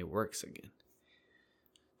and it works again.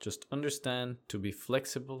 Just understand to be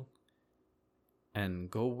flexible and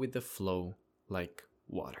go with the flow like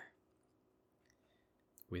water.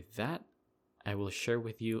 With that, I will share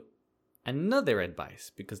with you another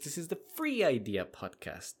advice, because this is the Free Idea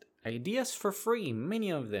podcast. Ideas for free, many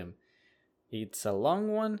of them. It's a long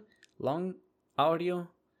one, long audio.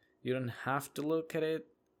 You don't have to look at it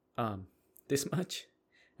this much.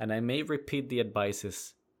 And I may repeat the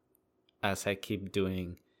advices as I keep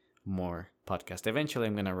doing more podcasts. Eventually,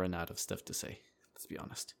 I'm going to run out of stuff to say, let's be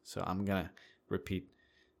honest. So I'm going to repeat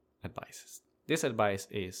advices. This advice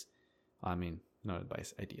is, not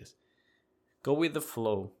advice, ideas. Go with the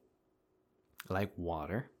flow like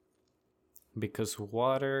water, because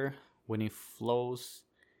water, when it flows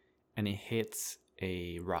and it hits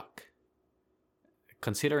a rock,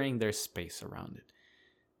 considering there's space around it,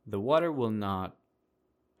 the water will not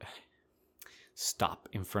stop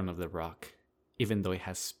in front of the rock, even though it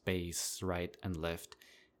has space right and left,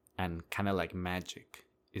 and kind of like magic,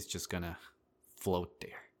 it's just gonna float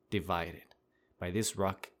there, divided by this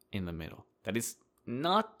rock in the middle that is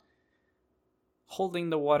not holding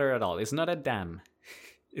the water at all. It's not a dam.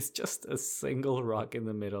 It's just a single rock in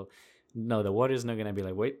the middle. No, the water is not gonna be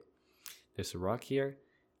like, wait, there's a rock here.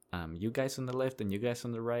 You guys on the left and you guys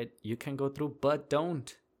on the right, you can go through, but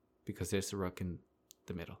don't, because there's a rock in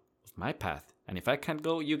the middle of my path. And if I can't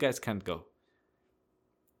go, you guys can't go.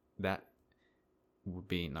 That would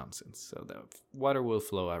be nonsense. So the water will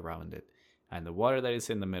flow around it, and the water that is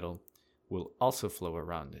in the middle will also flow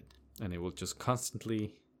around it, and it will just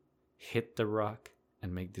constantly hit the rock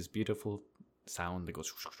and make this beautiful sound that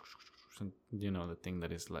goes, you know, the thing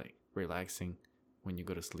that is like relaxing when you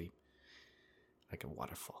go to sleep, like a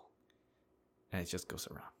waterfall, and it just goes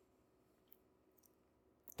around.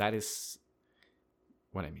 That is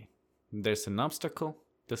what I mean. There's an obstacle,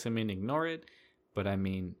 doesn't mean ignore it, but I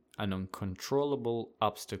mean an uncontrollable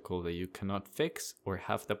obstacle that you cannot fix or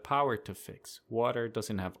have the power to fix. Water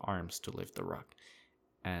doesn't have arms to lift the rock,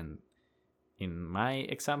 and in my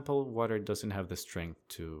example, water doesn't have the strength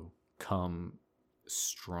to come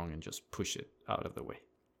strong and just push it out of the way.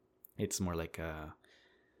 It's more like a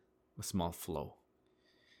small flow.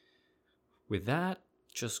 With that,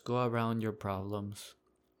 just go around your problems,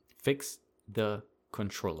 fix the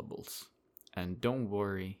controllables, and don't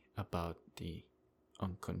worry about the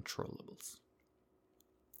uncontrollables.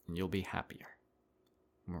 And you'll be happier,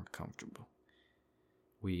 more comfortable.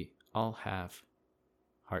 We all have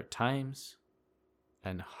hard times,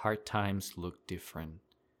 and hard times look different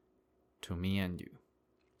to me and you.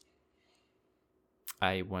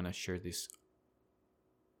 I want to share this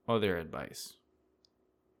other advice.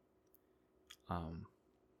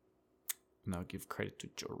 And I'll give credit to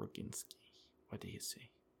Joe Roginski. What did he say?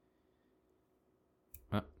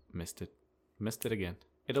 Missed it. Missed it again.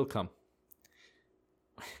 It'll come.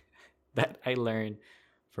 That I learned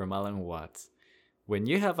from Alan Watts. When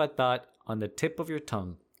you have a thought on the tip of your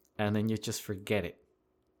tongue and then you just forget it,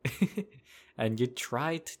 and you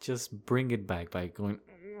try to just bring it back by going,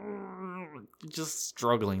 just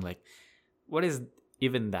struggling, like, what is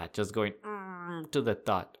even that? Just going to the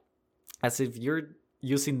thought, as if you're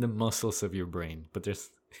using the muscles of your brain, but there's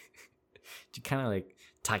you kind of like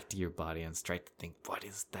tight to your body and try to think, what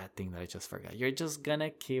is that thing that I just forgot? You're just gonna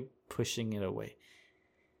keep pushing it away.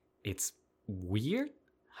 It's weird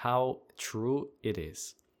how true it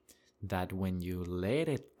is that when you let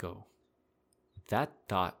it go, that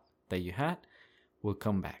thought that you had will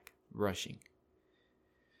come back rushing.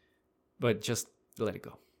 But just let it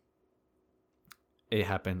go. It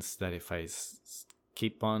happens that if I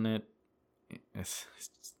keep on it,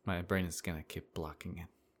 my brain is gonna keep blocking it.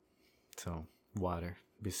 So water,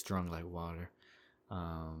 be strong like water.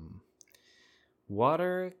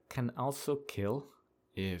 Water can also kill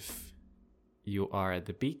if you are at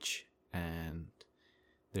the beach and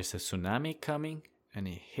there's a tsunami coming and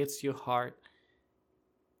it hits you hard,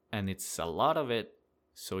 and it's a lot of it,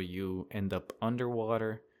 so you end up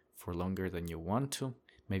underwater for longer than you want to.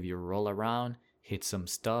 Maybe you roll around hit some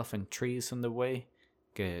stuff and trees on the way,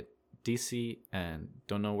 get dizzy and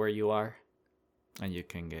don't know where you are, and you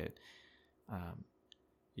can get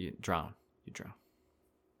you drown.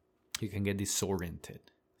 You can get disoriented.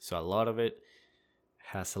 So a lot of it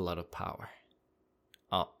has a lot of power.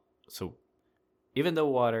 So even though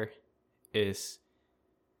water is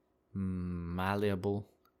malleable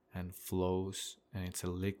and flows, and it's a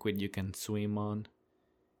liquid you can swim on,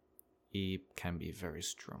 it can be very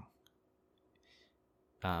strong.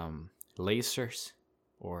 Lasers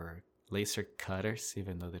or laser cutters,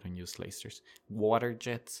 even though they don't use lasers, water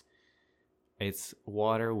jets, it's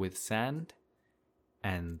water with sand,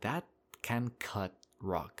 and that can cut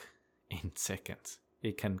rock in seconds.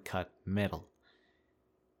 It can cut metal.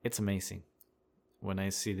 It's amazing when I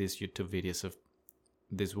see these YouTube videos of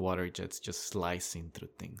these water jets just slicing through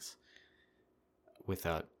things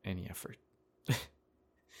without any effort.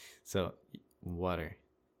 So water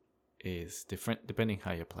is different depending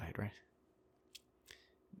how you apply it, right?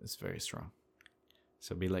 It's very strong.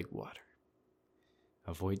 So be like water.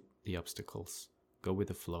 Avoid the obstacles. Go with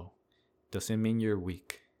the flow. Doesn't mean you're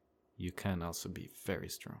weak. You can also be very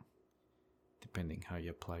strong, depending how you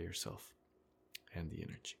apply yourself and the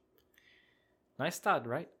energy. Nice thought,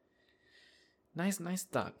 right? Nice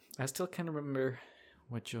thought. I still can't remember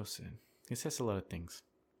what Joe said. He says a lot of things.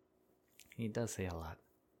 He does say a lot.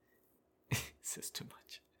 He says too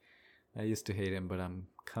much. I used to hate him, but I'm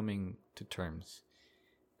coming to terms.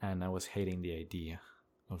 And I was hating the idea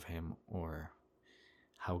of him or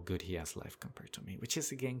how good he has life compared to me, which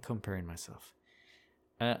is again comparing myself.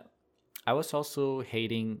 I was also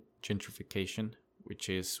hating gentrification, which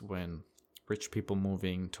is when rich people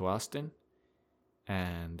moving to Austin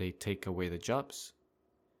and they take away the jobs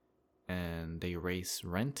and they raise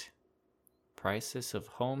rent, prices of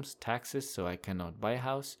homes, taxes, so I cannot buy a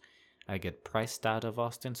house. I get priced out of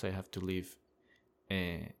Austin, so I have to live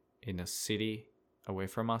in a city away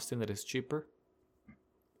from Austin that is cheaper.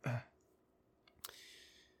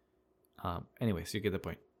 Anyways, you get the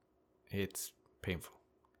point. It's painful.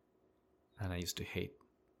 And I used to hate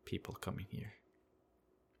people coming here.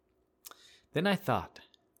 Then I thought,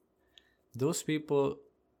 those people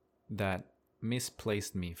that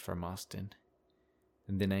misplaced me from Austin,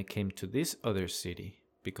 and then I came to this other city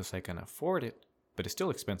because I can afford it, but it's still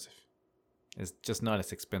expensive. It's just not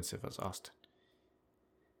as expensive as Austin.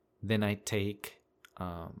 Then I take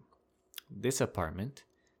this apartment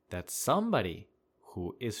that somebody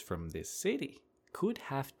who is from this city could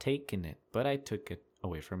have taken it, but I took it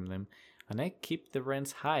away from them, and I keep the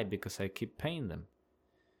rents high because I keep paying them.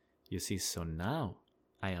 You see, so now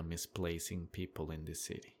I am misplacing people in this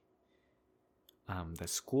city. The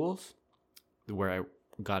schools where I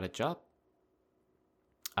got a job,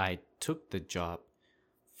 I took the job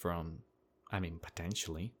from,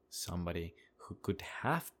 potentially somebody who could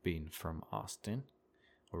have been from Austin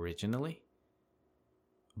originally.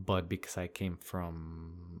 But because I came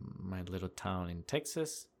from my little town in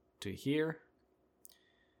Texas to here,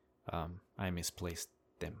 I misplaced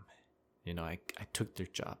them. I took their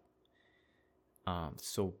job.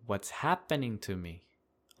 So what's happening to me,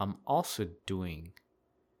 I'm also doing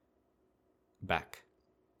back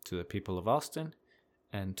to the people of Austin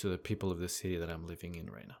and to the people of the city that I'm living in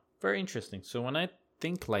right now. Very interesting. So when I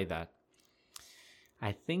think like that,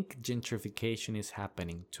 I think gentrification is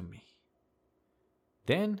happening to me.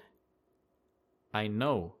 Then I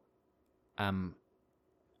know I'm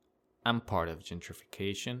part of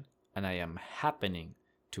gentrification and I am happening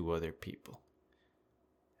to other people.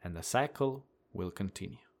 And the cycle will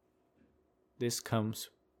continue. This comes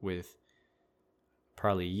with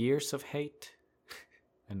probably years of hate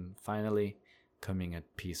and finally coming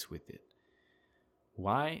at peace with it.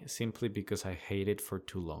 Why? Simply because I hated for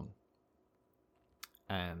too long.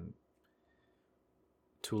 And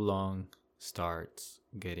too long starts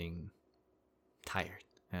getting tired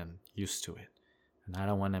and used to it. And I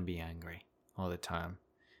don't want to be angry all the time.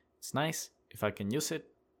 It's nice if I can use it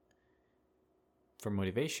for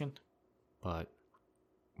motivation, but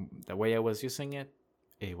the way I was using it,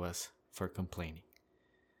 it was for complaining.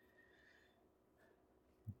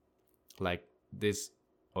 Like this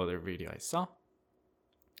other video I saw,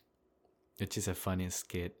 which is a funny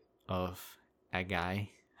skit of a guy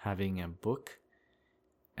having a book,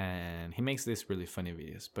 and he makes these really funny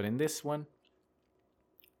videos. But in this one,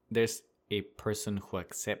 there's a person who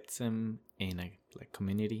accepts him in a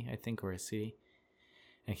community, I think, or a city,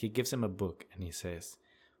 and he gives him a book and he says,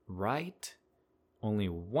 write only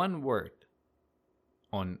one word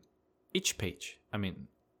on each page.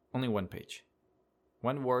 Only one page.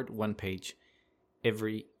 One word, one page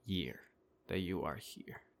every year that you are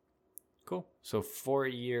here. Cool. So 4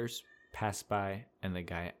 years pass by and the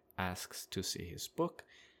guy asks to see his book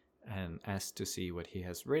and asks to see what he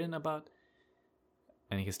has written about.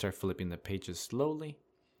 And he starts flipping the pages slowly.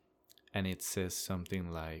 And it says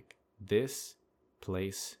something like, "This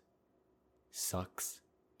place sucks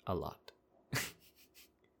a lot."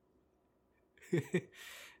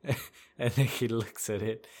 And then he looks at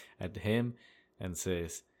him, and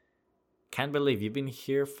says, "Can't believe you've been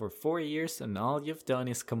here for 4 years and all you've done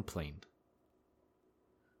is complain."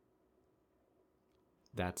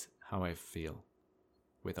 That's how I feel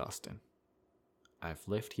with Austin. I've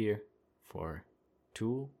lived here for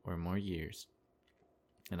 2 or more years,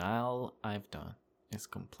 and all I've done is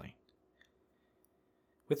complain.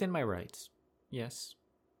 Within my rights, yes,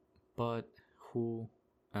 but who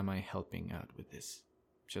am I helping out with this?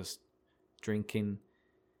 Just drinking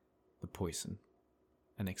the poison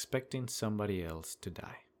and expecting somebody else to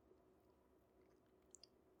die.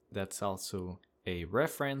 That's also a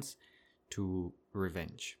reference to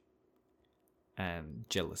revenge and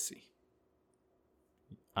jealousy.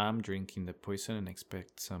 I'm drinking the poison and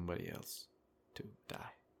expect somebody else to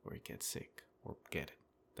die or get sick or get it.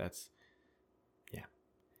 That's, yeah.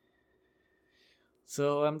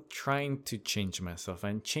 So I'm trying to change myself,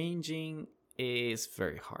 and changing is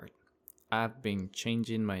very hard. I've been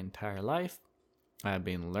changing my entire life. I've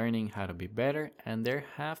been learning how to be better, and there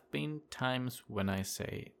have been times when I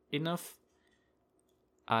say, enough.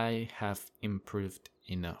 I have improved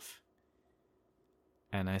enough.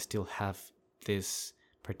 And I still have this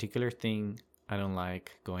particular thing I don't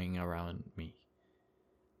like going around me.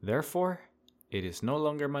 Therefore, it is no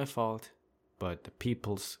longer my fault, but the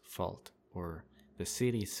people's fault, or the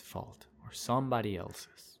city's fault, or somebody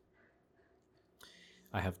else's.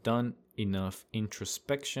 I have done enough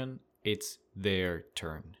introspection. It's their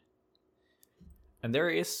turn. And there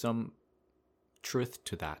is some truth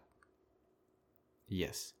to that.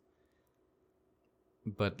 Yes.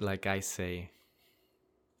 But like I say,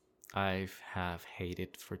 I have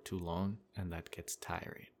hated for too long, and that gets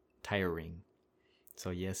tiring. So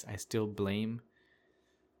yes, I still blame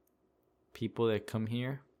people that come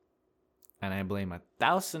here, and I blame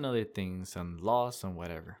 1,000 other things on laws and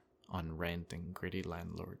whatever, on rent and greedy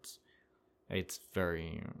landlords. It's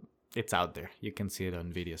out there. You can see it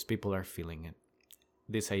on videos. People are feeling it.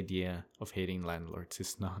 This idea of hating landlords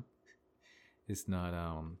is not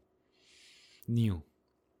new.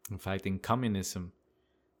 In fact, in communism,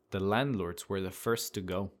 the landlords were the first to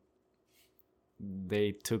go.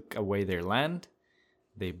 They took away their land.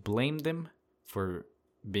 They blamed them for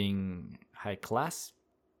being high class.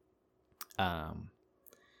 I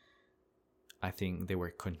think they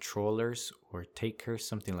were controllers or takers,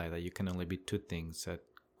 something like that. You can only be two things, a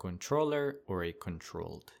controller or a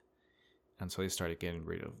controlled. And so they started getting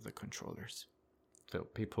rid of the controllers. So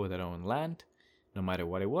people that own land, no matter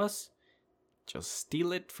what it was, just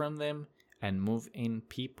steal it from them and move in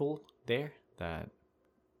people there that,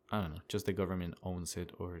 I don't know, just the government owns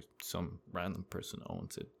it or some random person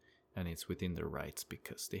owns it. And it's within their rights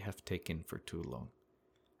because they have taken for too long.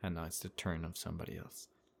 And now it's the turn of somebody else.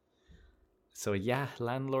 So yeah,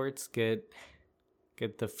 landlords get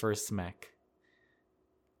the first smack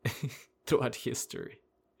throughout history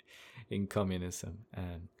in communism.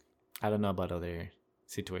 And I don't know about other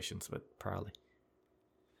situations, but probably.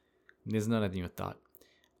 This is not a new thought.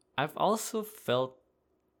 I've also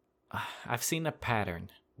I've seen a pattern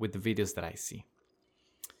with the videos that I see.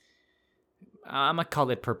 I'm gonna call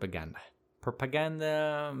it propaganda.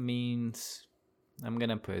 Propaganda means, I'm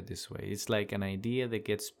gonna put it this way, it's like an idea that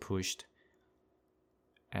gets pushed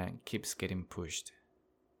and keeps getting pushed,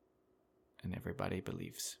 and everybody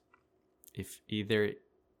believes, if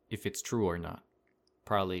it's true or not.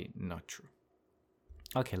 Probably not true.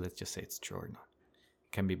 Okay, let's just say it's true or not.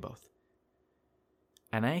 It can be both.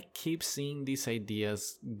 And I keep seeing these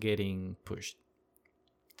ideas getting pushed.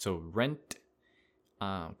 So rent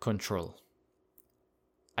control,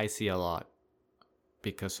 I see a lot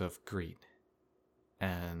because of greed,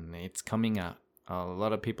 and it's coming out. A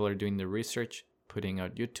lot of people are doing the research, putting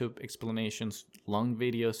out YouTube explanations, long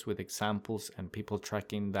videos with examples, and people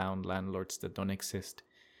tracking down landlords that don't exist.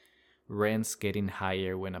 Rents getting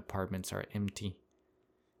higher when apartments are empty.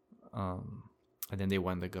 And then they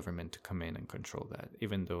want the government to come in and control that,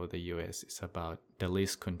 even though the US is about the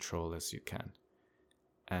least control as you can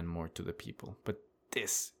and more to the people. But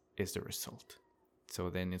this is the result. So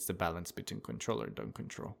then it's the balance between control or don't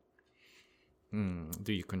control.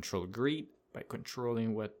 Do you control greed by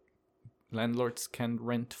controlling what landlords can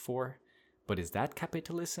rent for? But is that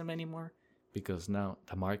capitalism anymore? Because now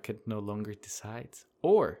the market no longer decides?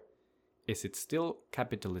 Or is it still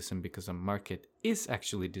capitalism because the market is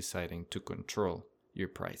actually deciding to control your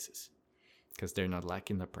prices? because they're not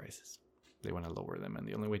liking the prices. They want to lower them, and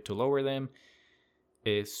the only way to lower them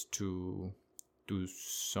is to do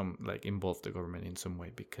some, like, involve the government in some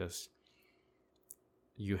way, because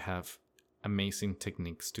you have amazing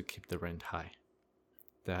techniques to keep the rent high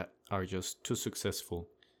that are just too successful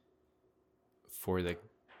for the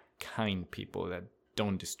kind people that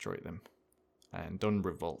don't destroy them and don't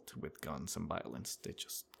revolt with guns and violence. They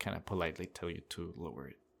just kind of politely tell you to lower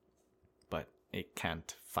it, but it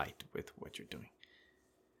can't fight with what you're doing.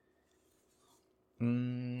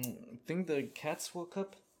 I think the cats woke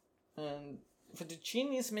up, and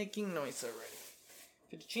Fettuccine is making noise already.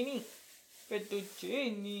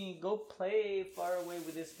 Fettuccine, go play far away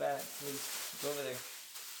with this bat, please. Go over there.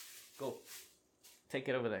 Go. Take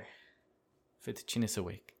it over there. Fettuccine is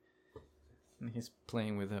awake. And he's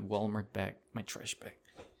playing with a Walmart bag, my trash bag.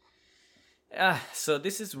 So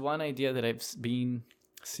this is one idea that I've been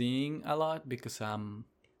seeing a lot, because I'm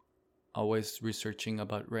always researching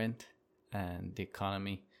about rent and the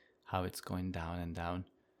economy, how it's going down and down.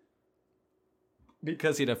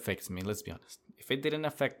 Because it affects me, let's be honest. If it didn't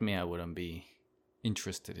affect me, I wouldn't be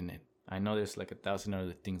interested in it. I know there's like 1,000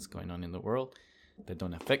 other things going on in the world that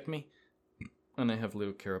don't affect me, and I have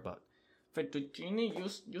little care about. Fettuccine,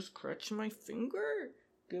 you scratch my finger?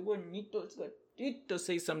 Que bonito es gatito.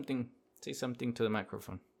 Say something to the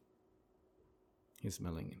microphone. He's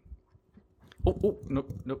smelling it. Oh,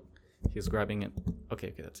 nope. He's grabbing it.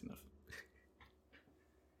 Okay, that's enough.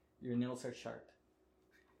 Your nails are sharp.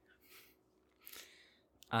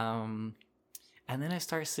 And then I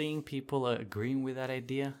start seeing people agreeing with that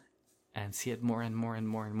idea, and see it more and more and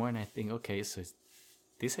more and more, and I think, okay, so is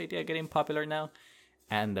this idea getting popular now?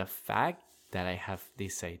 And the fact that I have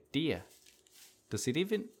this idea, does it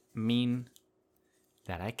even mean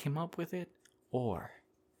that I came up with it, or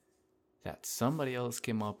that somebody else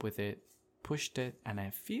came up with it, pushed it, and I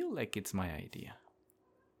feel like it's my idea?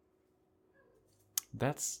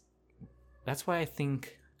 That's why I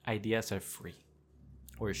think ideas are free,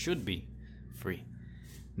 or should be free,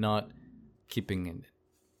 not keeping it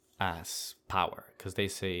as power, because they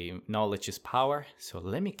say knowledge is power. So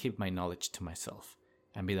let me keep my knowledge to myself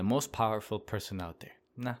and be the most powerful person out there.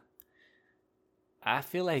 Nah. I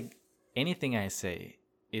feel like anything I say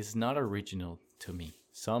is not original to me.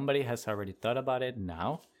 Somebody has already thought about it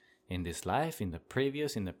now, in this life, in the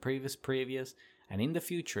previous, and in the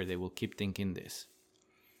future they will keep thinking this.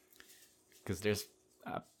 Because there's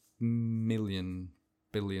a million,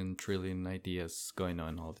 billion, trillion ideas going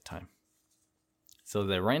on all the time. So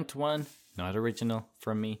the rent one, not original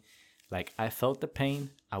from me. Like, I felt the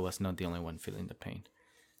pain. I was not the only one feeling the pain.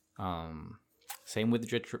 Same with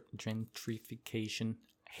gentrification.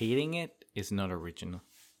 Hating it is not original.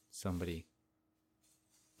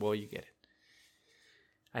 Well, you get it.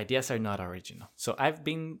 Ideas are not original. So I've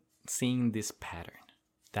been seeing this pattern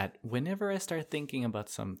that whenever I start thinking about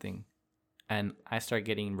something and I start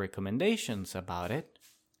getting recommendations about it,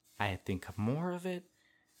 I think more of it,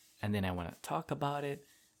 and then I want to talk about it,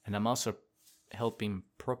 and I'm also helping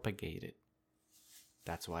propagate it.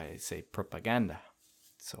 That's why I say propaganda.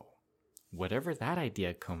 So whatever that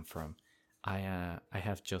idea come from, I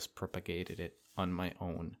have just propagated it on my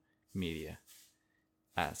own media,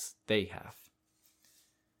 as they have.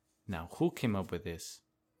 Now, who came up with this,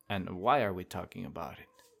 and why are we talking about it?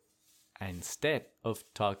 Instead of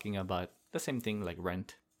talking about the same thing like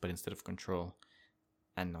rent, but instead of control,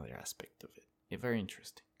 another aspect of it. It's very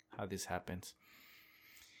interesting how this happens.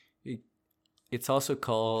 It's also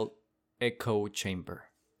called echo chamber.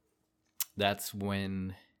 That's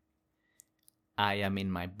when I am in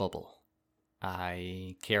my bubble.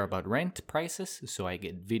 I care about rent prices, so I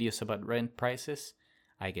get videos about rent prices.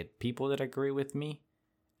 I get people that agree with me,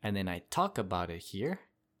 and then I talk about it here,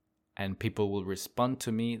 and people will respond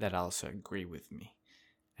to me that also agree with me.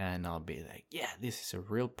 And I'll be like, yeah, this is a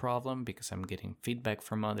real problem, because I'm getting feedback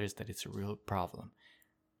from others that it's a real problem.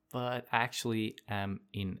 But actually, I'm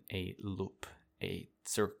in a loop, a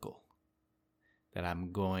circle that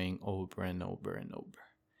I'm going over and over and over.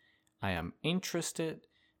 I am interested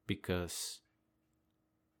because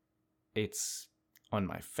it's on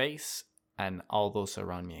my face and all those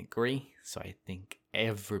around me agree. So I think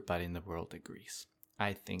everybody in the world agrees.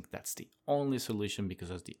 I think that's the only solution, because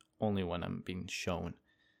that's the only one I'm being shown.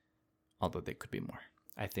 Although there could be more.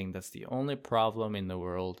 I think that's the only problem in the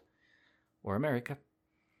world, or America.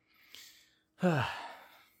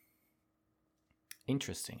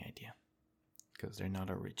 Interesting idea, because they're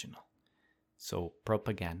not original. So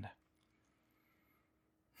propaganda.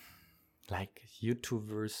 Like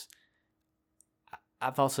YouTubers,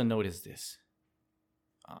 I've also noticed this.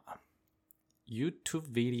 YouTube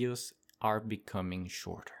videos are becoming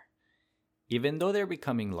shorter. even though they're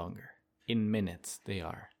becoming longer, in minutes they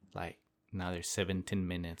are. Like now they're 17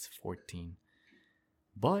 minutes, 14.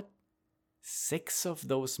 But 6 of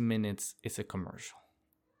those minutes is a commercial.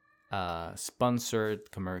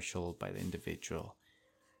 Sponsored commercial by the individual.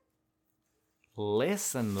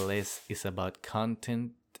 Less and less is about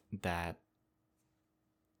content that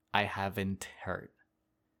I haven't heard.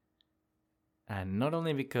 And not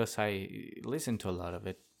only because I listen to a lot of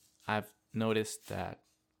it, I've noticed that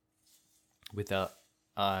with a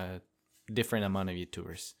different amount of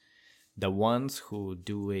YouTubers, the ones who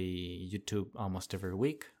do a YouTube almost every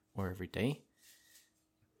week or every day,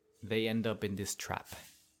 they end up in this trap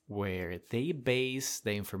where they base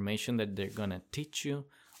the information that they're gonna teach you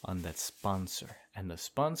on that sponsor, and the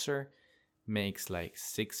sponsor makes like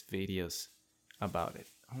 6 videos about it.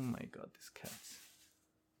 Oh my god, these cats.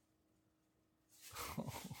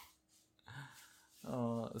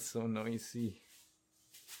 Oh, so noisy.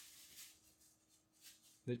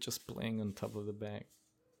 They're just playing on top of the bag.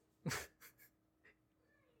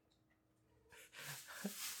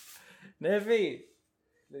 Nevi!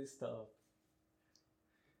 Please stop.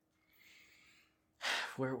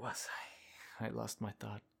 Where was I? I lost my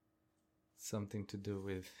thought. Something to do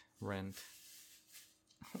with rent.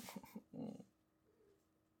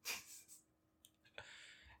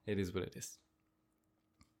 It is what it is.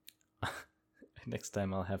 Next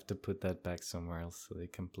time I'll have to put that back somewhere else so they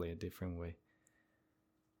can play a different way.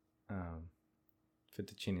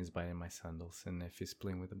 Fettuccine is biting my sandals and Neffy's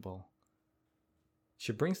playing with the ball.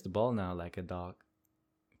 She brings the ball now like a dog.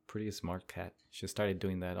 Pretty smart cat. She started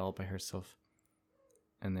doing that all by herself.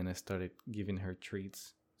 And then I started giving her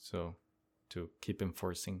treats, so to keep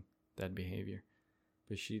enforcing that behavior.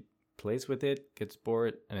 But she plays with it, gets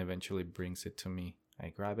bored, and eventually brings it to me. I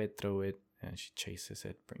grab it, throw it, and she chases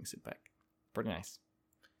it, brings it back. Pretty nice.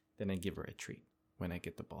 Then I give her a treat when I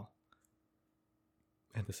get the ball.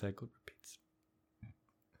 And the cycle repeats.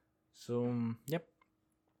 So, yep.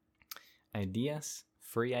 Ideas,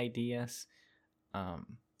 free ideas,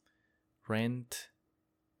 rent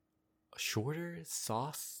shorter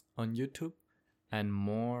sauce on YouTube, and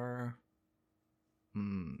more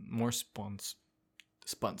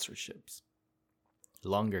sponsorships,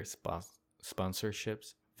 longer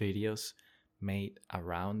sponsorships, videos made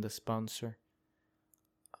around the sponsor.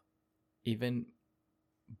 Even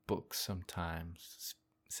books sometimes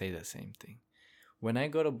say the same thing. When I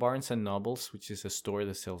go to Barnes and Nobles, which is a store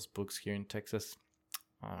that sells books here in Texas,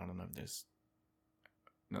 I don't know if there's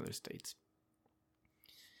in other states,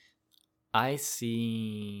 I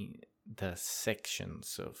see the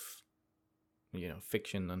sections of,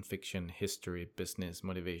 fiction, nonfiction, history, business,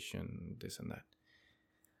 motivation, this and that.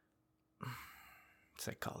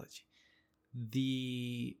 Psychology.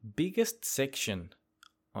 The biggest section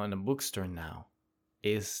on a bookstore now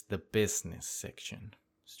is the business section.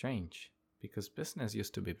 Strange, because business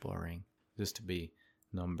used to be boring. It used to be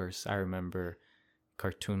numbers. I remember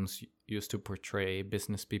cartoons used to portray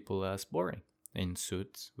business people as boring, in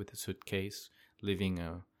suits with a suitcase, living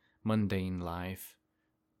a mundane life,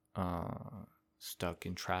 stuck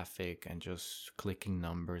in traffic and just clicking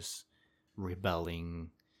numbers,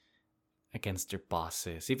 rebelling against their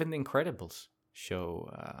bosses. Even The Incredibles show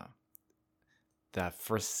that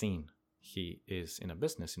first scene. He is in a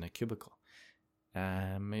business, in a cubicle.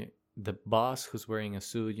 The boss, who's wearing a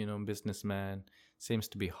suit, businessman, seems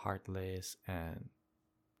to be heartless and,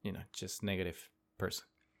 just negative person.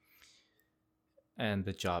 And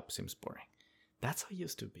the job seems boring. That's how it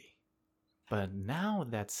used to be. But now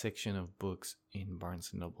that section of books in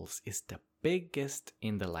Barnes & Nobles is the biggest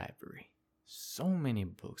in the library. So many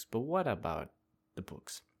books. But what about the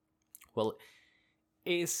books? Well,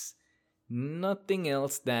 it's nothing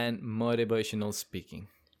else than motivational speaking.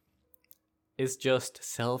 It's just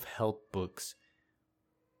self-help books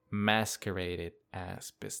masqueraded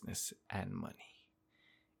as business and money.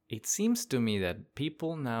 It seems to me that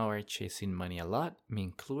people now are chasing money a lot, me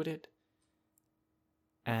included,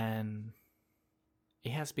 and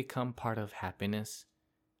it has become part of happiness.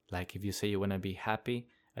 Like if you say you want to be happy,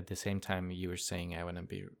 at the same time you are saying I want to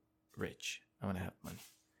be rich, I want to have money.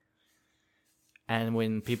 And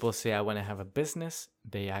when people say I want to have a business,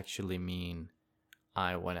 they actually mean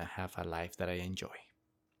I want to have a life that I enjoy.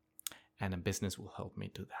 And a business will help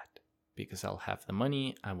me do that because I'll have the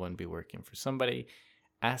money, I won't be working for somebody,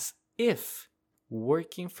 as if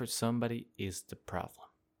working for somebody is the problem.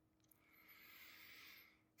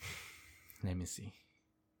 Let me see.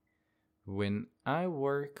 When I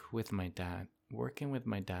work with my dad, working with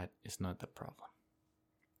my dad is not the problem.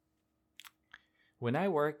 When I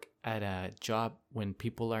work at a job when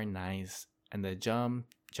people are nice and the job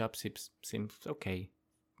seems okay,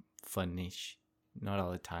 funnish, not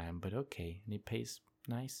all the time, but okay, and it pays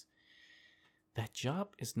nice. That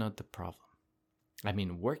job is not the problem. I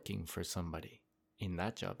mean, working for somebody in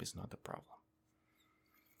that job is not the problem.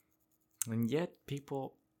 And yet,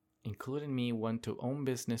 people, including me, want to own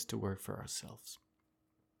business to work for ourselves.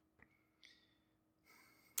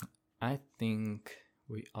 I think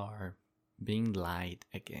we are being lied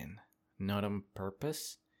again, not on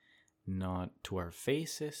purpose, not to our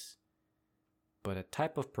faces, but a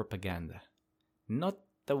type of propaganda. Not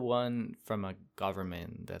the one from a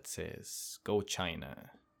government that says, go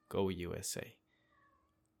China, go USA.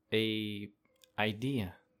 A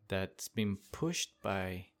idea that's been pushed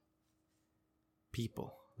by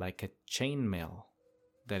people like a chainmail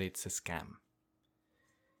that it's a scam.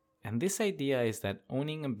 And this idea is that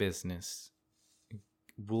owning a business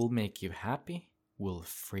will make you happy, will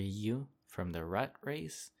free you from the rat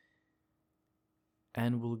race,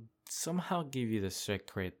 and will somehow give you the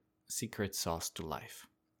secret sauce to life.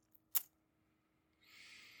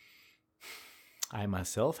 I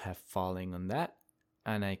myself have fallen on that,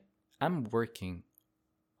 and I'm working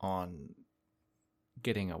on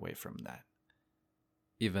getting away from that.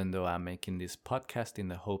 Even though I'm making this podcast in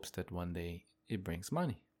the hopes that one day it brings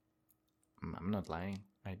money. I'm not lying.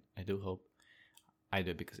 I do hope. I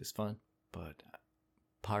do it because it's fun. But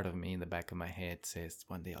part of me in the back of my head says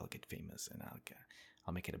one day I'll get famous and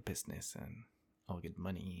I'll make it a business and I'll get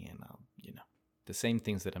money and I'll, the same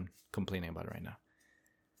things that I'm complaining about right now.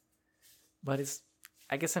 But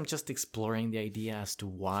I guess I'm just exploring the idea as to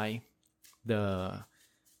why the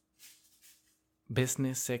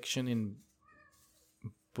business section in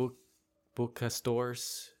book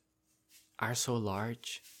stores are so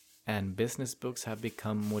large, and business books have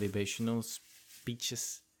become motivational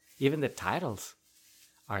speeches. Even the titles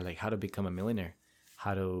are like how to become a millionaire,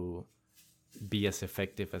 how to be as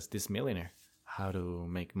effective as this millionaire, how to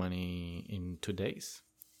make money in 2 days,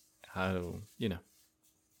 how to,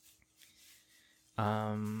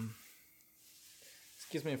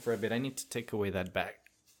 excuse me for a bit. I need to take away that bag.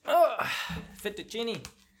 Oh, fettuccine,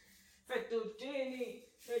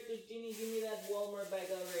 give me that Walmart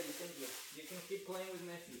bag already. Thank you. You can keep playing with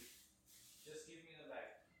Nephew. Just give me the bag.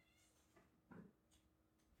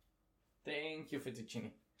 Thank you,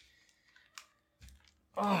 fettuccine.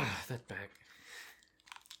 Oh, that bag.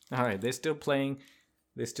 Alright, they're still playing.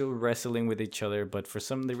 They're still wrestling with each other, but for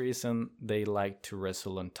some reason, they like to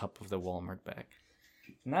wrestle on top of the Walmart bag.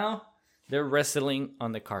 Now, they're wrestling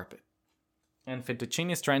on the carpet. And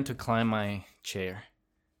Fettuccine is trying to climb my chair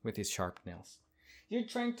with his sharp nails. You're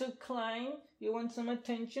trying to climb? You want some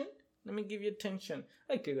attention? Let me give you attention.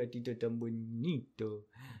 Ay, que gatito tan bonito.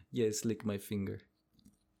 Yes, lick my finger.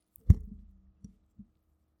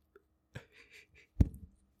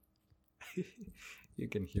 You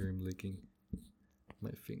can hear him licking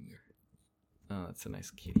my finger. Oh, that's a nice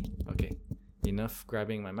kitty. Okay, enough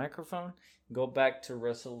grabbing my microphone. Go back to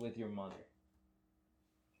wrestle with your mother.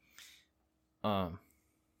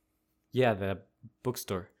 Yeah, the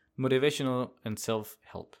bookstore, Motivational and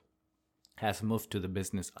Self-Help, has moved to the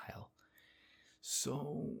business aisle.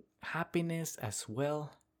 So, happiness as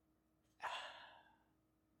well.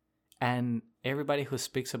 And everybody who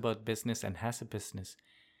speaks about business and has a business,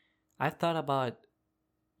 I thought about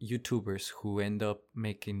YouTubers who end up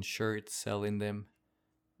making shirts, selling them.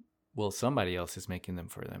 Well, somebody else is making them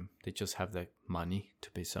for them. They just have the money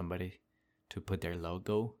to pay somebody to put their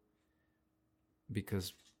logo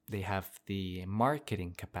because they have the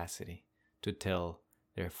marketing capacity to tell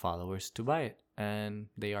their followers to buy it, and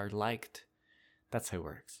they are liked. That's how it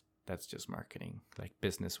works. That's just marketing, like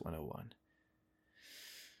business 101.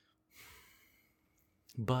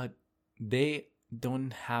 But they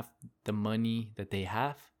don't have the money that they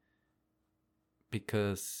have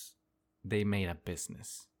because they made a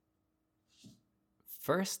business.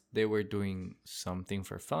 First, they were doing something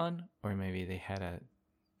for fun, or maybe they had a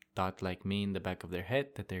thought like me in the back of their head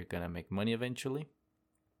that they're gonna make money eventually.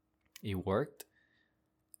 It worked.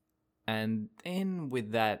 And then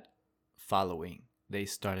with that following, they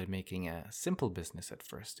started making a simple business at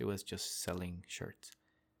first. It was just selling shirts.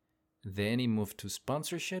 Then it moved to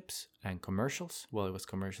sponsorships and commercials. Well, it was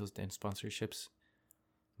commercials, then sponsorships.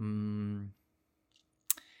 And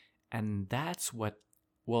that's what,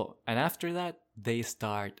 and after that, they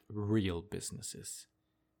start real businesses.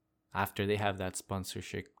 After they have that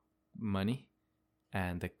sponsorship money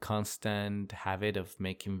and the constant habit of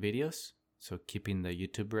making videos, so keeping the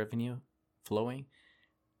YouTube revenue flowing,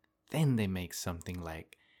 then they make something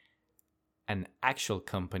like an actual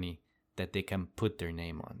company that they can put their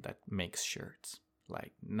name on that makes shirts,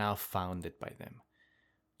 like now founded by them,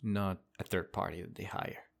 not a third party that they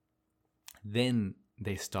hire. Then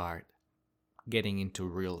they start getting into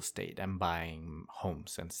real estate and buying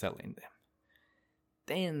homes and selling them.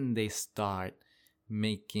 Then they start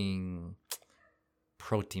making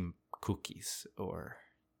protein cookies or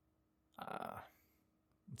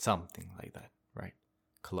something like that, right?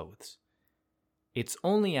 Clothes. It's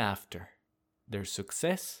only after their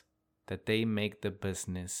success that they make the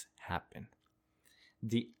business happen.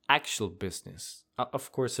 The actual business,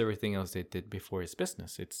 of course, everything else they did before is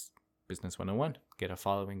business. It's business 101. Get a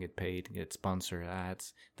following, get paid, get sponsored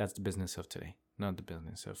ads. That's the business of today, not the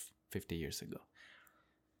business of 50 years ago.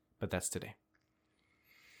 But that's today.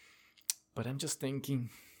 But I'm just thinking,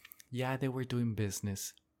 yeah, they were doing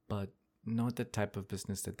business, but not the type of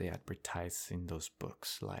business that they advertise in those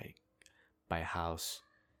books, like buy a house,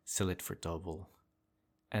 sell it for double,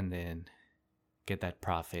 and then get that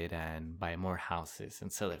profit and buy more houses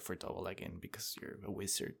and sell it for double again because you're a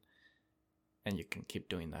wizard and you can keep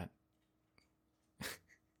doing that.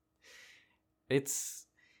 It's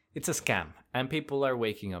a scam, and people are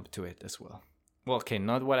waking up to it as well. Well, okay,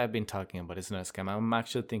 not what I've been talking about. It's not a scam. I'm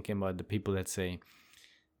actually thinking about the people that say,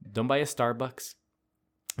 don't buy a Starbucks.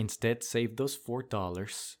 Instead, save those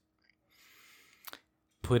 $4.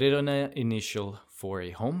 Put it on an initial for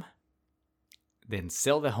a home. Then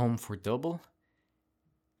sell the home for double.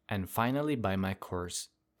 And finally, buy my course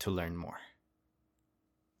to learn more.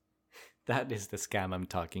 That is the scam I'm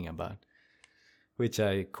talking about. Which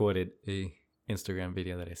I quoted a Instagram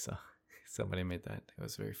video that I saw. Somebody made that. It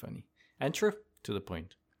was very funny. And true, to the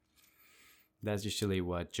point. That's usually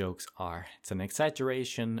what jokes are. It's an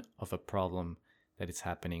exaggeration of a problem that is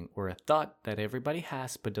happening or a thought that everybody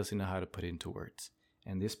has but doesn't know how to put it into words.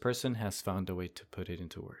 And this person has found a way to put it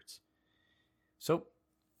into words. So,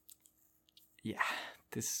 yeah,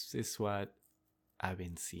 this is what I've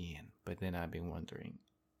been seeing. But then I've been wondering,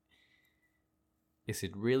 is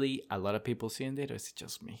it really a lot of people seeing it, or is it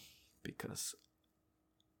just me? Because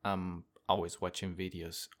I'm always watching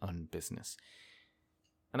videos on business.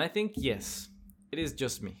 And I think, yes, it is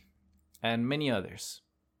just me and many others,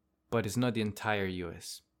 but it's not the entire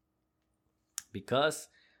US. Because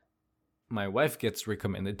my wife gets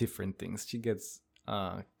recommended different things. She gets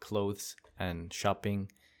clothes and shopping,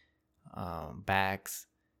 bags,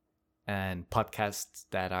 and podcasts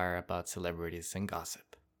that are about celebrities and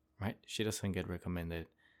gossip, right? She doesn't get recommended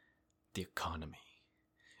the economy,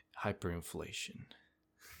 hyperinflation,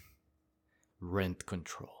 rent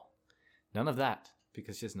control. None of that,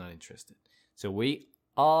 because she's not interested. So we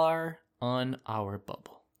are on our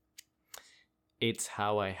bubble. It's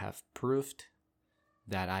how I have proved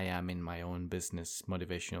that I am in my own business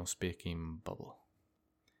motivational speaking bubble.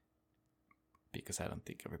 Because I don't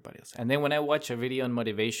think everybody else. And then when I watch a video on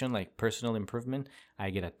motivation, like personal improvement, I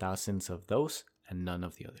get thousands of those and none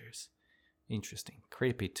of the others. Interesting.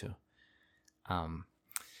 Creepy too.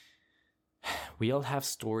 We all have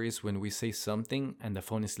stories when we say something and the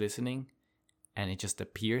phone is listening and it just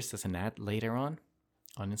appears as an ad later on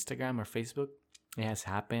Instagram or Facebook. It has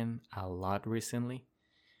happened a lot recently.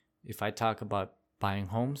 If I talk about buying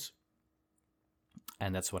homes,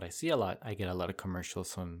 and that's what I see a lot, I get a lot of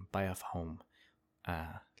commercials on buy a home.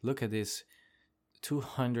 Look at this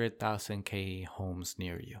 200,000 homes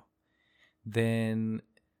near you. Then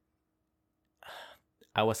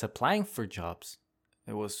I was applying for jobs.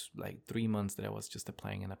 It was like 3 months that I was just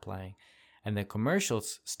applying. And the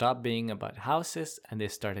commercials stopped being about houses and they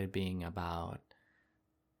started being about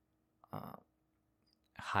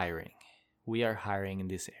hiring. We are hiring in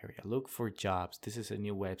this area. Look for jobs. This is a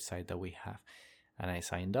new website that we have. And I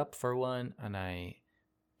signed up for one and I,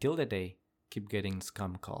 till the day, keep getting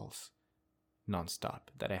scam calls nonstop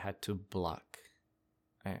that I had to block.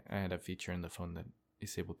 I had a feature in the phone that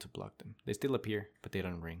is able to block them. They still appear, but they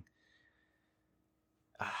don't ring.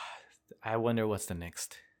 I wonder what's the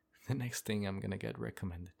next thing I'm gonna get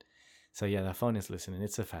recommended. So yeah, the phone is listening.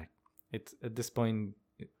 It's a fact. It's at this point,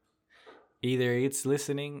 either it's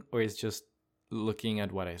listening or it's just looking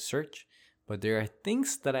at what I search. But there are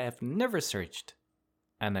things that I have never searched,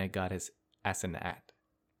 and I got as an ad.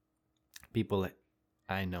 People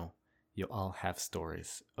I know, you all have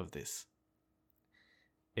stories of this.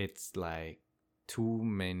 It's like too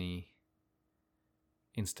many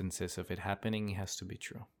instances of it happening. It has to be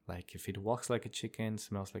true. Like if it walks like a chicken,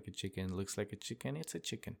 smells like a chicken, looks like a chicken, it's a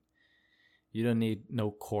chicken. You don't need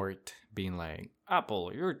no court being like,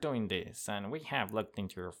 Apple, you're doing this and we have looked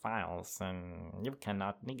into your files and you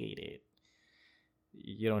cannot negate it.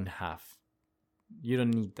 You don't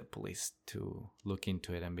need the police to look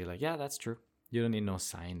into it and be like, yeah, that's true. You don't need no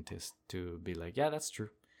scientist to be like, yeah, that's true.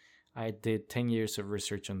 I did 10 years of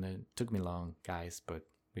research on it. Took me long, guys, but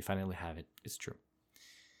we finally have it. It's true.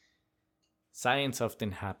 Science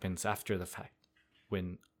often happens after the fact,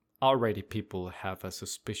 when already people have a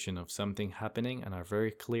suspicion of something happening and are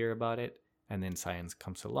very clear about it. And then science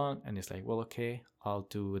comes along and it's like, well, okay, I'll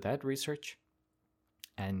do that research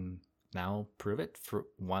and now prove it for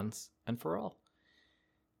once and for all.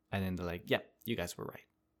 And then they're like, yeah, you guys were right.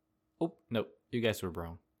 Oh, no, you guys were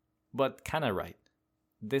wrong. But kind of right.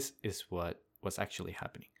 This is what was actually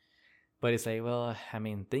happening. But it's like, well, I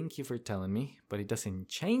mean, thank you for telling me, but it doesn't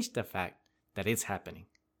change the fact that it's happening.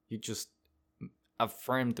 You just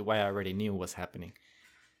affirmed what I already knew was happening.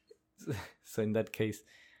 So in that case,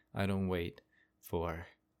 I don't wait for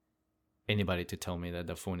anybody to tell me that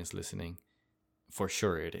the phone is listening. For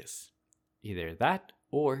sure it is. Either that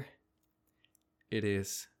or it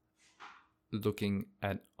is looking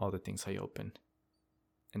at all the things I open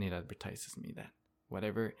and it advertises me that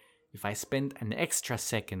whatever, if I spend an extra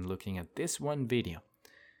second looking at this one video,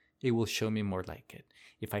 it will show me more like it.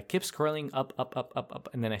 If I keep scrolling up,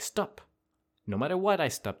 and then I stop, no matter what I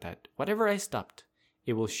stopped at, whatever I stopped,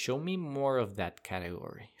 it will show me more of that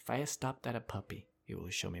category. If I stopped at a puppy, it will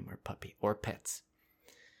show me more puppy or pets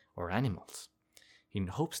or animals in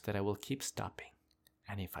hopes that I will keep stopping.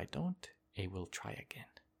 And if I don't, it will try again.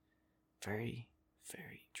 Very,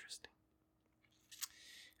 very interesting.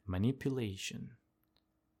 Manipulation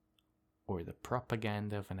or the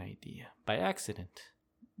propaganda of an idea by accident.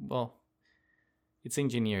 Well, it's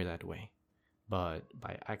engineered that way, but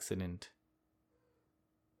by accident,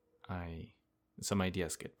 some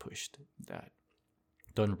ideas get pushed that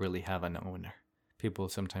don't really have an owner. People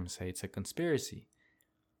sometimes say it's a conspiracy,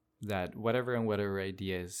 that whatever and whatever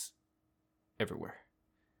idea is everywhere.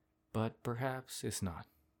 But perhaps it's not.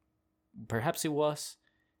 Perhaps it was,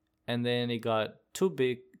 and then it got too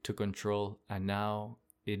big to control, and now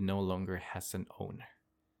it no longer has an owner.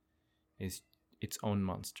 It's its own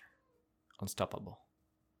monster, unstoppable,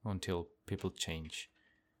 until people change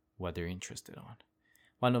what they're interested on.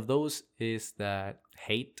 One of those is that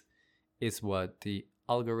hate is what the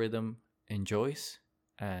algorithm enjoys,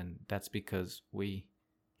 and that's because we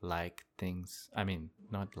like things. I mean,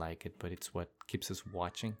 not like it, but it's what keeps us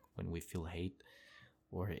watching when we feel hate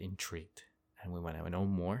or intrigued and we want to know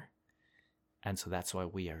more. And so that's why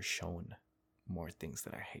we are shown more things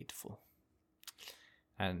that are hateful.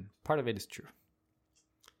 And part of it is true,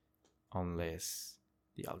 unless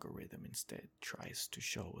the algorithm instead tries to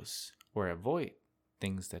show us or avoid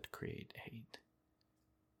things that create hate.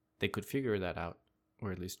 They could figure that out,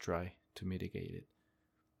 or at least try to mitigate it.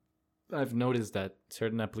 I've noticed that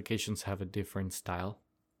certain applications have a different style,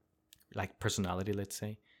 like personality, let's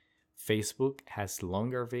say. Facebook has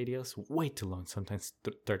longer videos, way too long, sometimes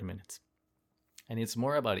 30 minutes. And it's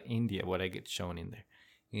more about India, what I get shown in there.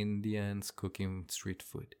 Indians cooking street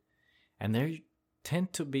food. And they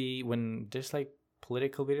tend to be, when there's like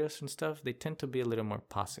political videos and stuff, they tend to be a little more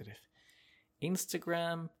positive.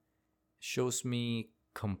 Instagram shows me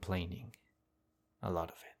complaining, a lot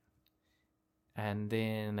of it. And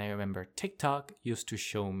then I remember TikTok used to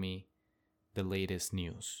show me the latest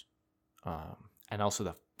news. And also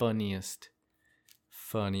the funniest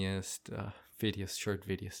videos, short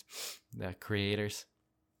videos. The creators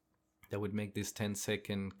that would make these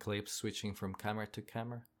 10-second clips switching from camera to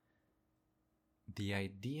camera. The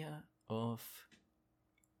idea of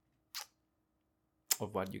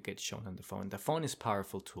what you get shown on the phone. The phone is a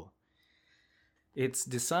powerful tool. It's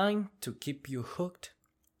designed to keep you hooked,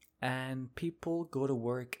 and people go to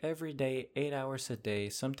work every day, 8 hours a day.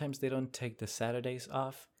 Sometimes they don't take the Saturdays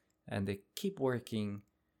off, and they keep working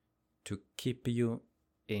to keep you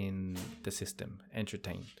in the system,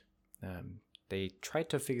 entertained. They try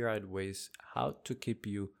to figure out ways how to keep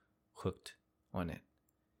you hooked on it,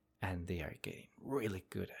 and they are getting really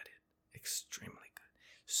good at it, extremely good.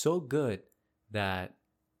 So good that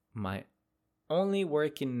my only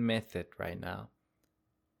working method right now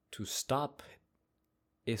to stop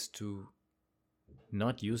it is to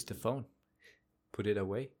not use the phone, put it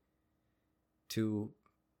away, to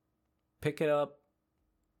pick it up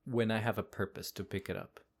when I have a purpose to pick it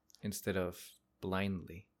up, instead of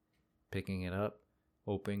blindly picking it up,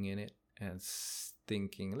 opening it, and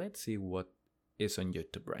thinking, let's see what is on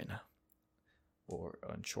YouTube right now or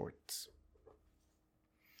on Shorts.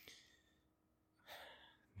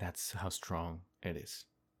 That's how strong it is.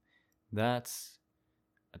 That's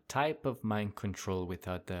a type of mind control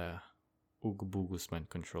without the Ooga Booga's mind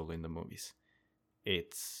control in the movies.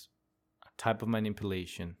 It's a type of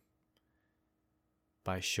manipulation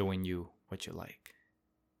by showing you what you like.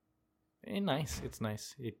 And it's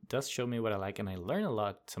nice. It does show me what I like, and I learn a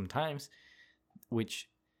lot sometimes, which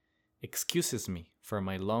excuses me for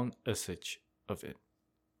my long usage of it.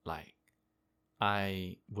 Like,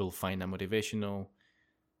 I will find a motivational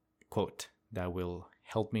quote that will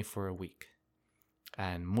help me for a week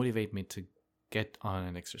and motivate me to get on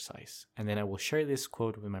an exercise. And then I will share this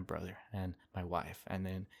quote with my brother and my wife. And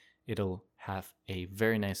then it'll have a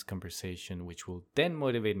very nice conversation, which will then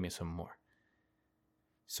motivate me some more.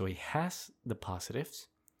 So it has the positives.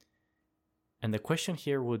 And the question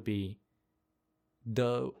here would be,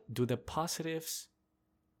 do the positives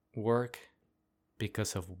work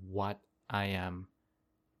because of what I am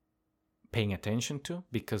paying attention to?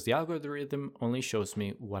 Because the algorithm only shows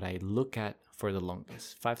me what I look at for the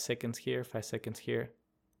longest. 5 seconds here, 5 seconds here.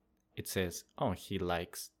 It says, oh, he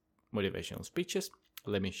likes motivational speeches.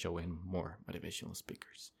 Let me show him more motivational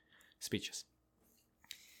speeches.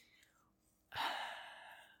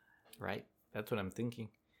 Right? That's what I'm thinking.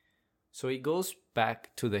 So it goes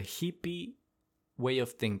back to the hippie way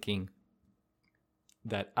of thinking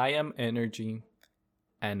that I am energy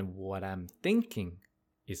and what I'm thinking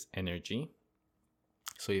is energy.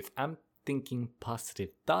 So if I'm thinking positive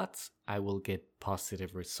thoughts, I will get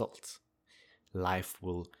positive results. Life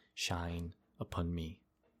will shine upon me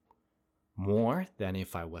more than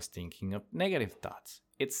if I was thinking of negative thoughts.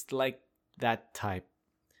 It's like that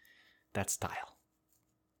style.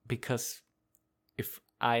 Because if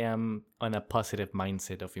I am on a positive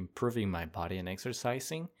mindset of improving my body and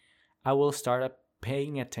exercising, I will start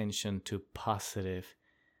paying attention to positive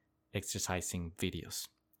exercising videos.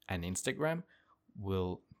 And Instagram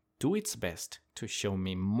will do its best to show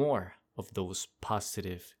me more of those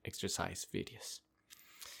positive exercise videos.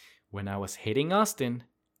 When I was hitting Austin,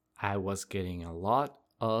 I was getting a lot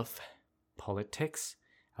of politics,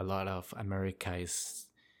 a lot of America is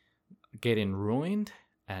getting ruined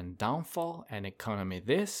and downfall and economy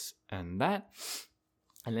this and that.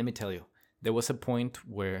 And let me tell you, there was a point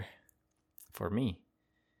where, for me,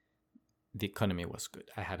 the economy was good.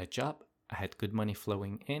 I had a job, I had good money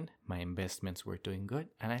flowing in, my investments were doing good,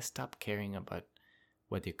 and I stopped caring about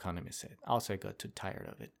what the economy said. Also, I got too tired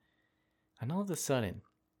of it. And all of a sudden,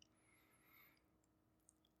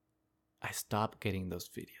 I stopped getting those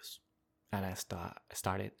videos. And I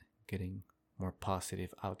started getting more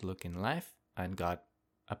positive outlook in life and got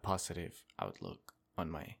a positive outlook on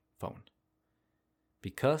my phone.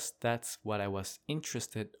 Because that's what I was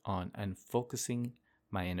interested on and focusing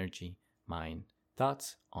my energy, mind,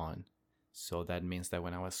 thoughts on. So that means that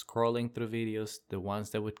when I was scrolling through videos, the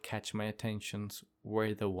ones that would catch my attentions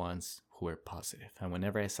were the ones who were positive. And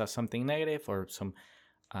whenever I saw something negative or some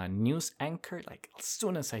news anchor, like as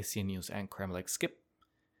soon as I see a news anchor, I'm like, skip.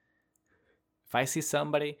 If I see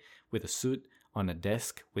somebody with a suit on a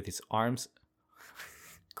desk with his arms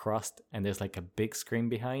crossed and there's like a big screen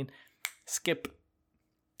behind, skip.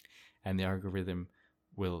 And the algorithm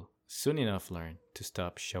will soon enough learn to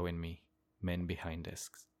stop showing me men behind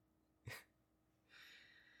desks.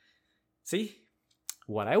 See,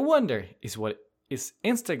 what I wonder is what is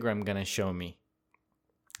Instagram gonna show me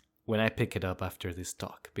when I pick it up after this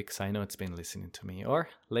talk, because I know it's been listening to me. Or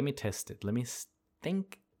let me test it. Let me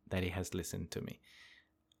think that it has listened to me.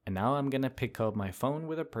 And now I'm gonna pick up my phone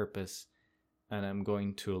with a purpose, and I'm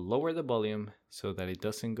going to lower the volume so that it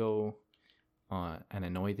doesn't go and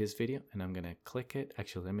annoy this video. And I'm gonna click it.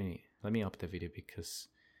 Actually, let me up the video because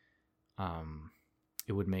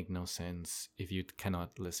it would make no sense if you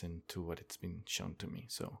cannot listen to what it's been shown to me.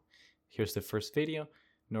 So here's the first video.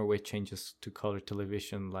 Norway changes to color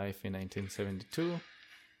television live in 1972.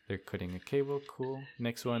 They're cutting a cable. Cool.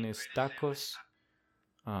 Next one is tacos.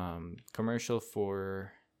 Commercial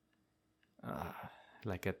for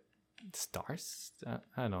like a stars. I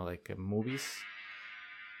don't know, like movies.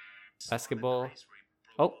 Basketball.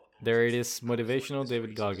 Oh, there it is. Motivational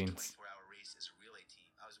David Goggins.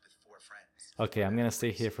 Okay, I'm gonna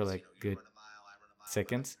stay here for like good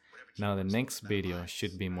seconds. Now the next video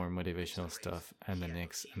should be more motivational stuff, and the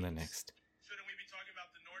next and the next.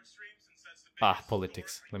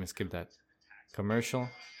 Politics. Let me skip that. Commercial.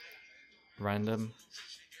 Random.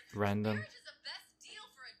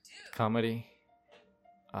 Comedy.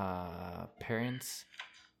 Parents.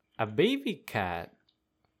 A baby cat.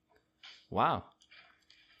 Wow.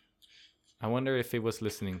 I wonder if it was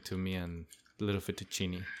listening to me and Little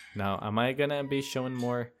Fettuccine. Now, am I gonna be showing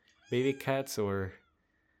more baby cats or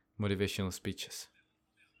motivational speeches?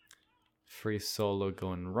 Free Solo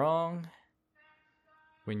going wrong.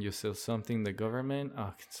 When you sell something, the government.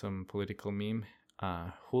 Some political meme.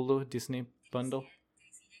 Hulu Disney bundle.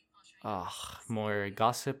 More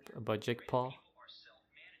gossip about Jake Paul.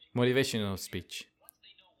 Motivational speech.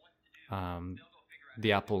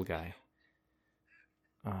 The Apple guy.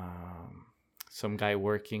 Some guy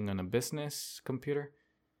working on a business computer.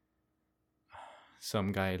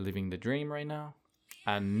 some guy living the dream right now.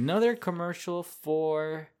 Another commercial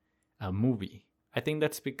for a movie. I think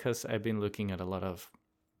that's because I've been looking at a lot of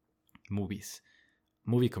movie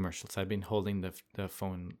commercials. I've been holding the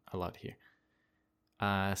phone a lot here.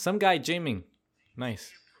 Some guy gymming.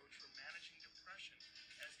 Nice.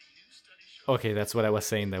 Okay, that's what I was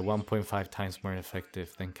saying, that 1.5 times more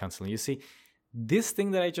effective than counseling. You see, this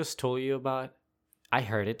thing that I just told you about, I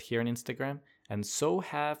heard it here on Instagram, and so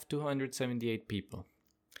have 278 people.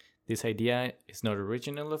 This idea is not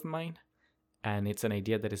original of mine, and it's an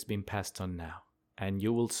idea that is being passed on now, and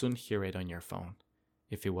you will soon hear it on your phone.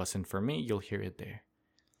 If it wasn't for me, you'll hear it there.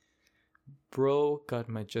 Bro got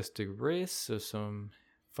majestic wrists, so some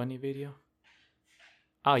funny video.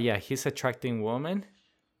 Oh yeah, he's attracting women.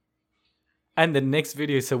 And the next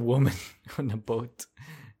video is a woman on a boat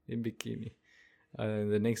in bikini.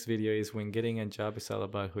 The next video is when getting a job is all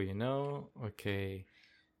about who you know. Okay.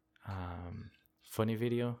 Funny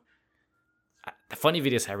video. The funny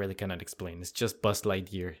videos I really cannot explain. It's just Buzz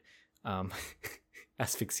Lightyear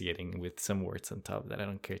asphyxiating with some words on top that I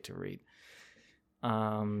don't care to read.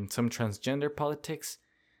 Some transgender politics.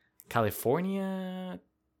 California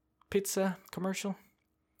pizza commercial.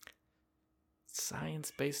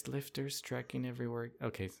 Science-based lifters tracking everywhere.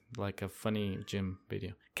 Okay, like a funny gym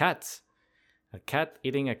video. Cats. A cat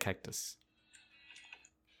eating a cactus.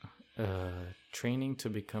 Training to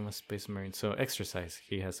become a space marine. So exercise.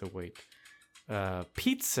 He has a weight.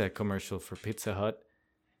 Pizza commercial for Pizza Hut.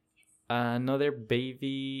 Another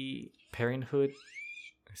baby parenthood.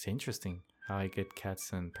 It's interesting how I get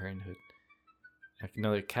cats and parenthood. Like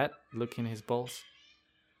another cat licking his balls.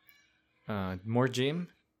 More gym.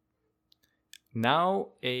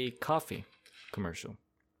 Now a coffee commercial.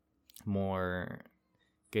 More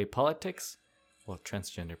gay politics. Well,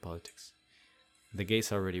 transgender politics. The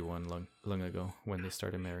gays already won long ago when they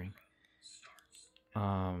started marrying.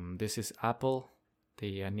 This is Apple.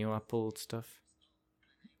 The new Apple stuff.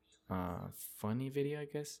 Funny video, I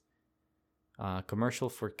guess. Commercial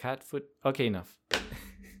for cat food. Okay, enough.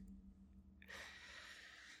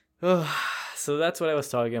 So that's what I was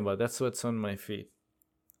talking about. That's what's on my feed.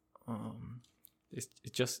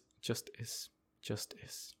 It just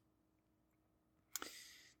is.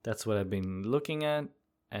 That's what I've been looking at,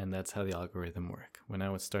 and that's how the algorithm work. When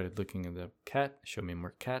I started looking at the cat, it showed me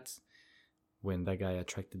more cats. When that guy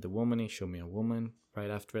attracted the woman, it showed me a woman right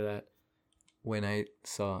after that. When I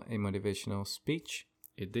saw a motivational speech,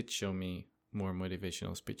 it did show me more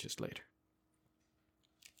motivational speeches later.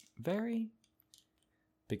 Very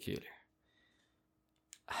peculiar.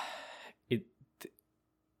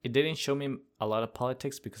 It didn't show me a lot of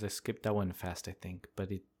politics because I skipped that one fast, I think.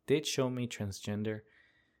 But it did show me transgender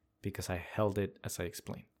because I held it as I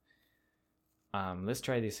explained. Let's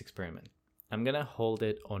try this experiment. I'm going to hold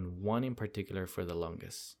it on one in particular for the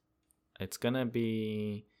longest. It's going to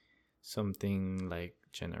be something like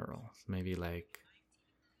general. Maybe like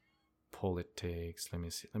politics. Let me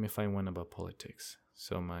see. Let me find one about politics.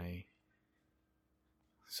 So my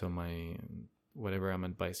whatever I'm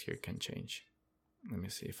advised here can change. Let me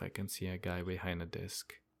see if I can see a guy behind a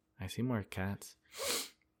desk. I see more cats.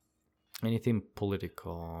 Anything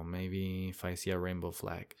political. Maybe if I see a rainbow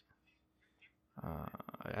flag.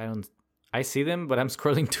 I see them, but I'm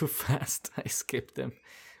scrolling too fast. I skipped them.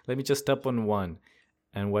 Let me just tap on one.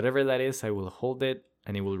 And whatever that is, I will hold it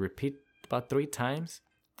and it will repeat about 3 times.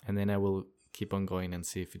 And then I will keep on going and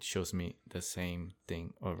see if it shows me the same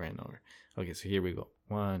thing over and over. Okay, so here we go.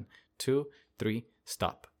 1, 2, 3,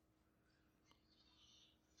 stop.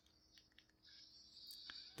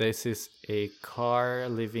 This is a car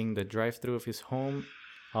leaving the drive-thru of his home,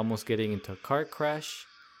 almost getting into a car crash.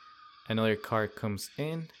 Another car comes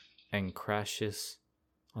in and crashes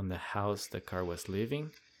on the house the car was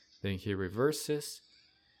leaving. Then he reverses.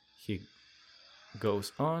 He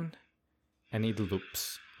goes on and it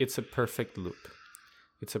loops. It's a perfect loop.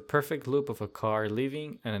 It's a perfect loop of a car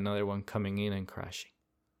leaving and another one coming in and crashing.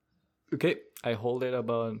 Okay, I hold it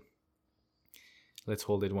about... Let's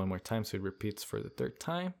hold it one more time so it repeats for the 3rd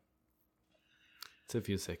time. It's a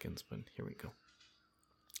few seconds, but here we go.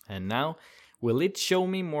 And now, will it show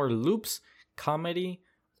me more loops, comedy,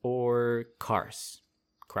 or cars?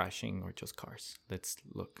 Crashing or just cars? Let's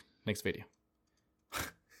look. Next video.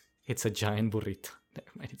 It's a giant burrito.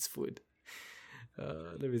 Never mind, it's food.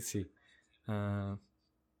 Let me see. Yeah,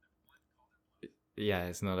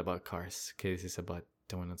 it's not about cars. Okay, this is about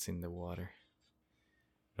donuts in the water.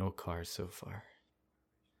 No cars so far.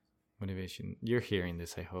 Motivation. You're hearing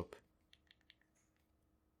this, I hope.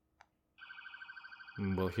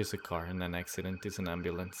 Well, here's a car and an accident is an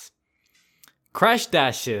ambulance. Crash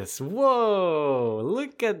dashes. Whoa,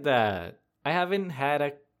 look at that. I haven't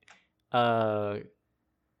had a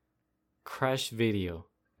crash video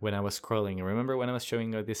when I was scrolling. Remember when I was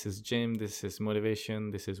showing you this is gym, this is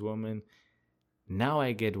motivation, this is woman. Now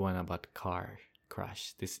I get one about car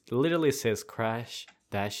crash. This literally says crash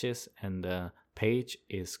dashes, and the page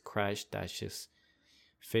is crash dashes.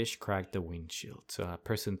 Fish cracked the windshield. So a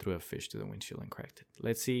person threw a fish to the windshield and cracked it.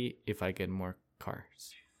 Let's see if I get more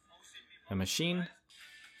cars. A machine.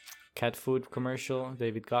 Cat food commercial.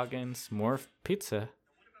 David Goggins. More pizza.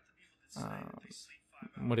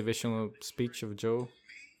 Motivational speech of Joe.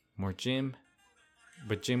 More gym.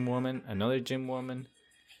 But gym woman. Another gym woman.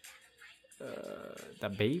 The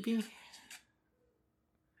baby.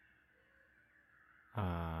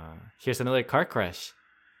 Here's another car crash.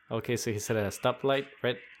 Okay, so he's at a stoplight,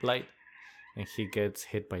 red light, and he gets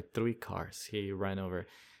hit by 3 cars. He ran over.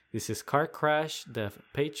 This is car crash. The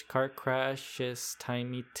page car crashes.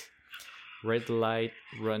 Time it. Red light.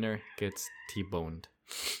 Runner gets T-boned.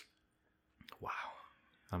 Wow.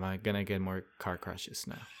 Am I gonna get more car crashes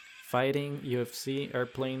now? Fighting, UFC,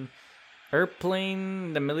 airplane.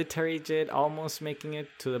 Airplane, the military jet almost making it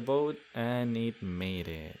to the boat, and it made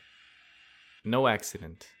it. No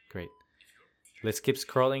accident. Great. Let's keep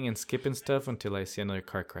scrolling and skipping stuff until I see another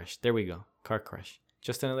car crash. There we go. Car crash.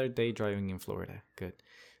 Just another day driving in Florida. Good.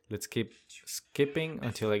 Let's keep skipping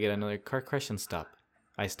until I get another car crash and stop.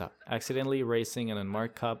 I stop. Accidentally racing an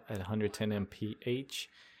unmarked cop at 110 mph.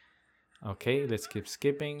 Okay, let's keep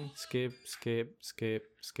skipping. Skip.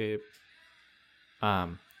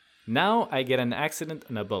 Now I get an accident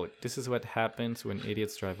on a boat. This is what happens when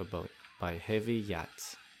idiots drive a boat. By heavy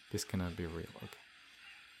yachts. This cannot be real. Okay.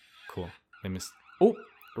 Cool. Oh,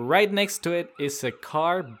 right next to it is a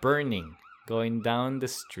car burning, going down the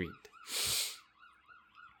street.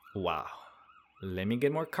 Wow. Let me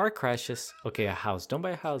get more car crashes. Okay, a house. Don't buy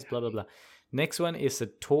a house, blah, blah, blah. Next one is a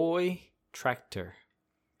toy tractor.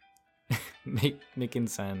 Making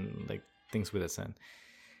sand, like things with a sand.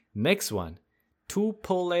 Next one. 2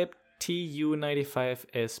 Polep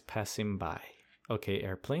Tu-95S passing by. Okay,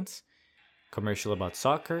 airplanes. Commercial about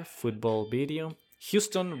soccer, football video.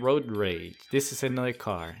 Houston road rage. This is another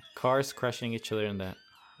car. Cars crashing each other on the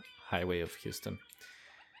highway of Houston.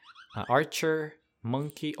 Archer,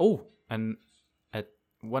 monkey. Oh, and at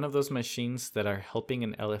one of those machines that are helping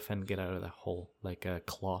an elephant get out of the hole, like a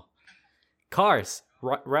claw. Cars.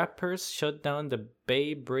 Rappers shut down the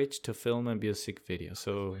Bay Bridge to film a music video.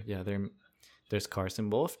 So yeah, there's cars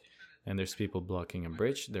involved, and there's people blocking a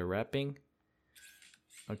bridge. They're rapping.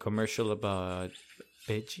 A commercial about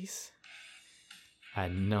veggies.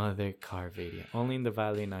 Another car video. Only in the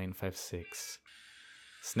Valley 956.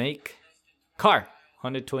 Snake. Car.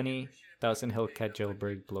 120,000 Hellcat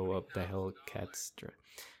jailbreak blow up the Hellcat's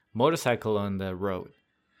motorcycle on the road.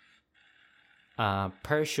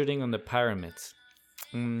 Parachuting on the pyramids.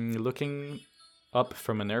 Looking up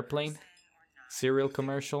from an airplane. Cereal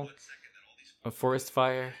commercial. A forest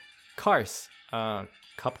fire. Cars.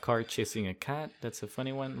 Cop car chasing a cat. That's a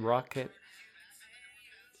funny one. Rocket.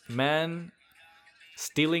 Man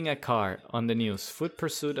stealing a car on the news. Foot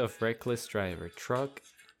pursuit of reckless driver. Truck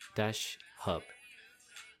dash hub.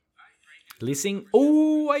 Leasing.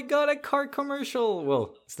 Oh, I got a car commercial.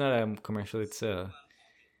 Well, it's not a commercial. It's a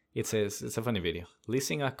funny video.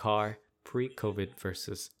 Leasing a car pre-COVID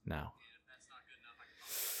versus now.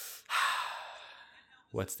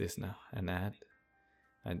 What's this now? An ad?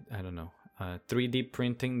 I don't know. 3D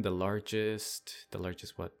printing. The largest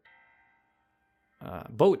what?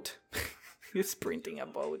 Boat. It's printing a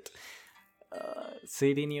boat.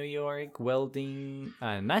 City, New York, welding,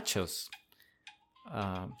 nachos.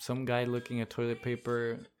 Some guy looking at toilet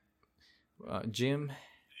paper. Gym,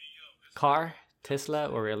 car, Tesla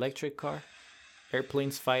or electric car.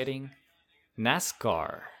 Airplanes fighting.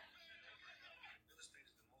 NASCAR.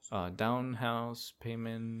 Downhouse,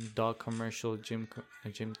 payment, dog commercial, gym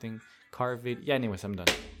thing, car video. Yeah, anyways, I'm done.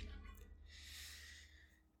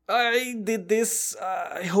 I did this.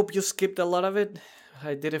 I hope you skipped a lot of it.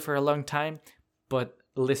 I did it for a long time. But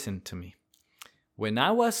listen to me. When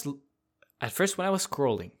I was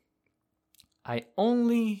scrolling, I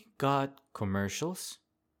only got commercials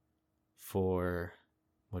for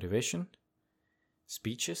motivation,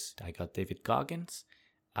 speeches. I got David Goggins.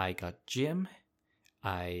 I got Jim.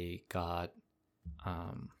 I got,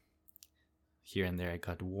 here and there, I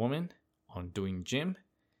got woman on doing gym.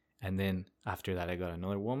 And then after that, I got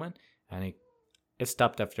another woman. And it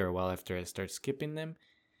stopped after a while after I started skipping them.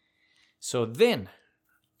 So then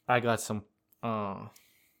I got some, I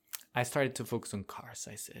started to focus on cars.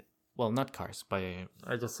 I said, well, not cars, but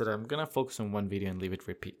I just said, I'm going to focus on one video and leave it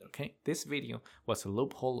repeat. Okay. This video was a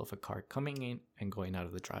loophole of a car coming in and going out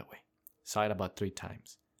of the driveway. Saw it about 3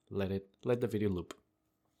 times. Let the video loop.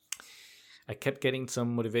 I kept getting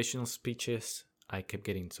some motivational speeches. I kept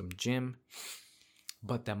getting some gym.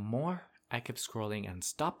 But the more I kept scrolling and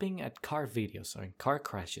stopping at car videos or in car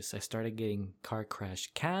crashes, I started getting car crash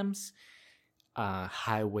cams,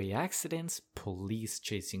 highway accidents, police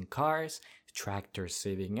chasing cars, tractor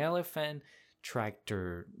saving elephant,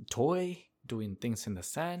 tractor toy doing things in the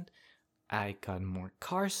sand. I got more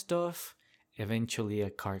car stuff. Eventually, a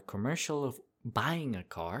car commercial of buying a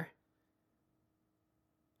car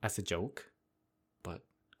as a joke, but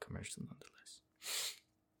commercial nonetheless.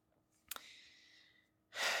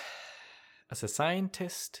 As a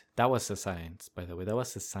scientist, that was a science, by the way. That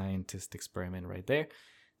was a scientist experiment right there.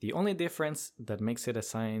 The only difference that makes it a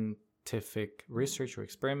scientific research or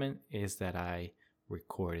experiment is that I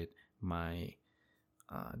recorded my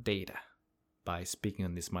data by speaking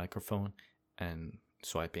on this microphone and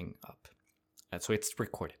swiping up. And so it's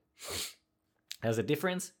recorded. There's a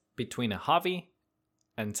difference between a hobby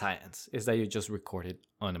and science is that you just record it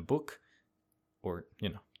on a book, or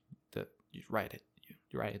you write it.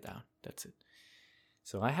 You write it down. That's it.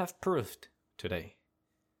 So I have proved today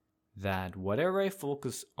that whatever I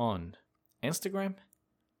focus on Instagram,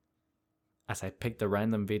 as I picked a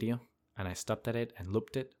random video and I stopped at it and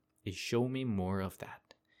looped it, it showed me more of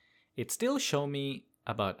that. It still showed me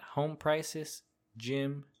about home prices,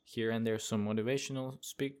 gym, here and there some motivational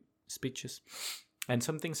speeches, and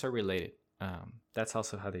some things are related. That's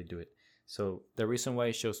also how they do it. So the reason why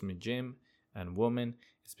it shows me gym and woman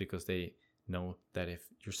is because they know that if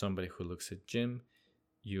you're somebody who looks at gym,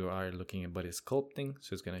 you are looking at body sculpting,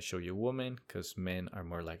 so it's going to show you women because men are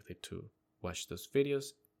more likely to watch those videos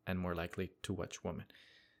and more likely to watch women.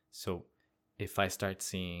 So if I start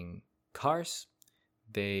seeing cars,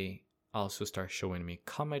 they also start showing me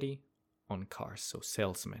comedy on cars, so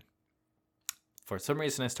salesmen. For some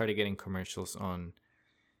reason, I started getting commercials on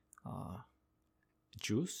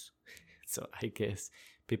juice. So I guess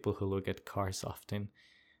people who look at cars often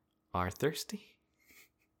are thirsty.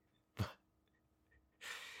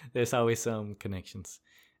 There's always some connections.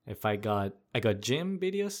 If I got gym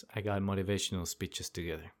videos, I got motivational speeches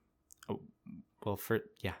together. Oh, well,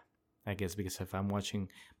 I guess because if I'm watching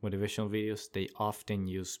motivational videos, they often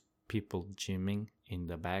use people gymming in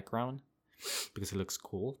the background because it looks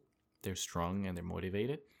cool. They're strong and they're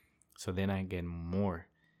motivated. So then I get more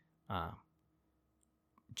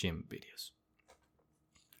gym videos.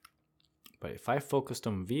 But if I focused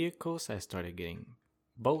on vehicles, I started getting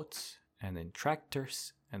boats and then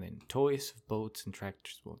tractors and then toys of boats and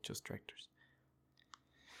tractors. Well, just tractors.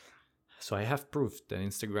 So I have proof that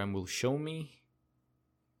Instagram will show me,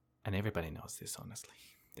 and everybody knows this, honestly.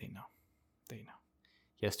 They know.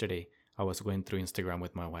 Yesterday, I was going through Instagram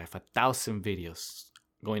with my wife, 1,000 videos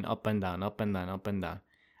going up and down, up and down, up and down.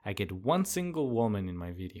 I get one single woman in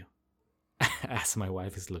my video as my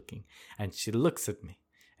wife is looking, and she looks at me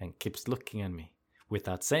and keeps looking at me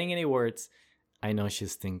without saying any words. I know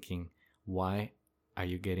she's thinking, why are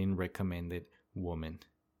you getting recommended woman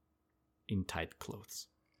in tight clothes?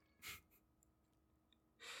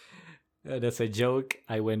 That's a joke.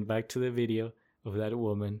 I went back to the video of that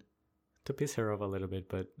woman to piss her off a little bit,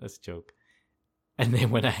 but that's a joke. And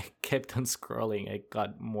then when I kept on scrolling, I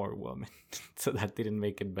got more women. So that didn't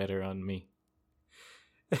make it better on me.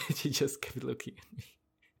 She just kept looking at me.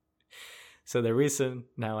 So the reason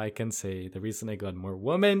I got more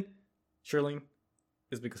women, Shirley,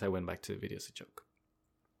 is because I went back to the video as a joke.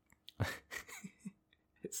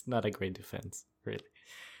 It's not a great defense, really.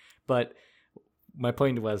 But my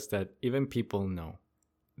point was that even people know,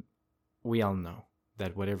 we all know,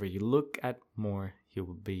 that whatever you look at more, you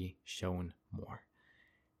will be shown more.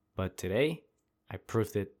 But today, I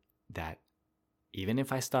proved it that even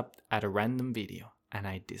if I stopped at a random video and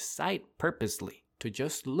I decide purposely to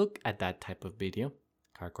just look at that type of video,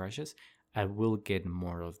 car crashes, I will get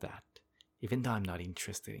more of that. Even though I'm not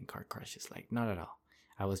interested in car crashes, like not at all.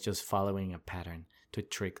 I was just following a pattern to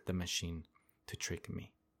trick the machine, to trick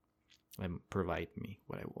me and provide me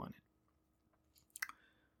what I wanted.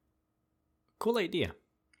 Cool idea.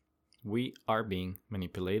 We are being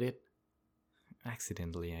manipulated.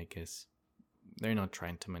 Accidentally, I guess. They're not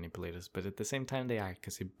trying to manipulate us, but at the same time they are,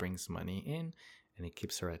 because it brings money in and it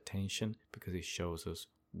keeps our attention because it shows us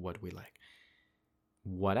what we like.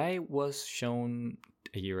 What I was shown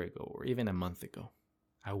a year ago or even a month ago,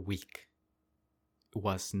 a week,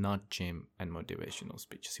 was not gym and motivational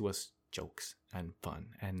speeches. It was jokes and fun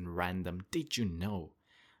and random. Did you know?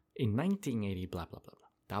 In 1980, blah, blah, blah, blah.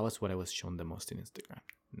 That was what I was shown the most in Instagram.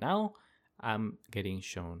 Now I'm getting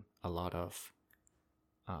shown a lot of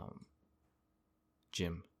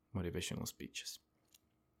gym motivational speeches.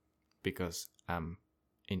 because I'm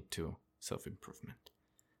into self-improvement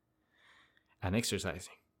and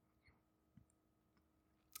exercising.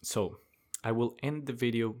 So I will end the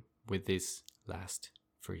video with this last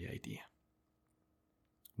free idea.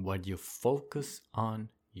 What you focus on,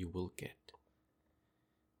 you will get.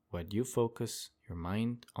 What you focus your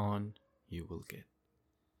mind on, you will get.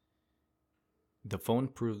 The phone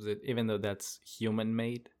proves it, even though that's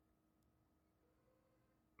human-made.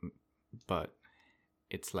 But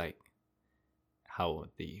it's like how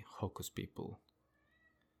the Hocus people,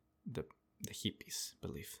 the hippies,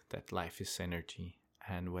 believe that life is energy,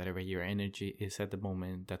 and whatever your energy is at the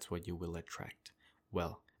moment, that's what you will attract.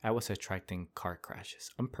 Well, I was attracting car crashes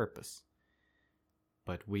on purpose.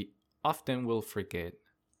 But we often will forget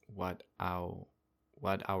what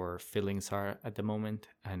our feelings are at the moment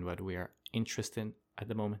and what we are interested in at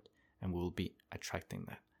the moment, and we'll be attracting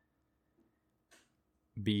that.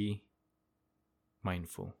 Be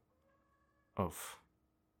mindful of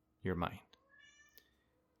your mind.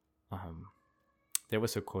 There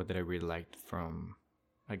was a quote that I really liked from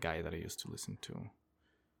a guy that I used to listen to.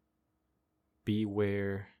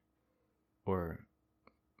 Beware or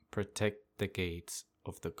protect the gates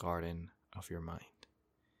of the garden of your mind.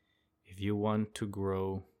 If you want to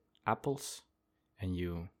grow apples and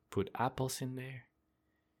you put apples in there,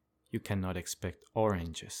 you cannot expect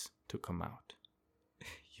oranges to come out.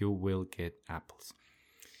 You will get apples.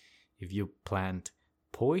 If you plant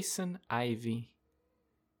poison ivy,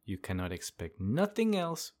 you cannot expect nothing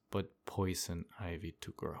else but poison ivy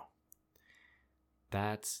to grow.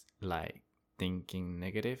 That's like thinking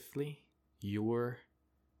negatively. Your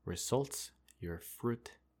results, your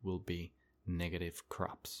fruit will be negative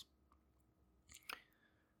crops.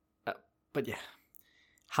 But yeah,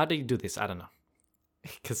 how do you do this? I don't know.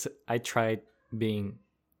 Because I tried being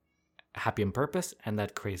happy on purpose, and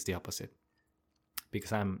that creates the opposite.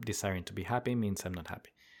 Because I'm desiring to be happy means I'm not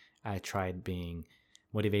happy. I tried being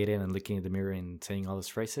motivated and looking at the mirror and saying all those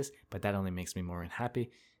phrases, but that only makes me more unhappy,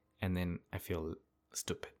 and then I feel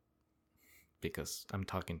stupid because I'm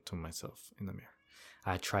talking to myself in the mirror.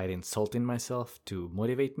 I tried insulting myself to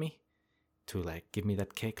motivate me, to like give me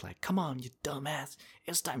that kick, like, come on, you dumbass,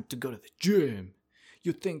 it's time to go to the gym.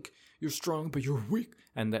 You think you're strong, but you're weak.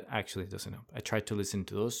 And that actually doesn't help. I tried to listen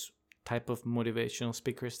to those type of motivational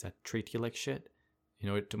speakers that treat you like shit in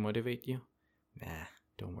order to motivate you. Nah,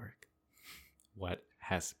 don't work. What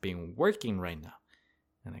has been working right now,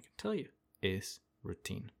 and I can tell you, is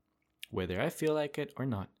routine. Whether I feel like it or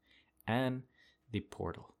not. And the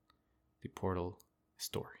portal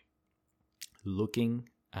story. Looking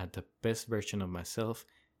at the best version of myself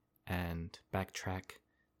and backtrack,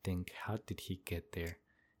 think, how did he get there?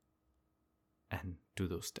 And do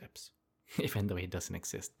those steps. Even though he doesn't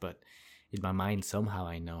exist, but in my mind, somehow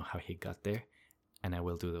I know how he got there, and I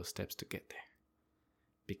will do those steps to get there.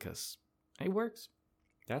 Because it works.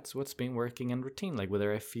 That's what's been working in routine. Like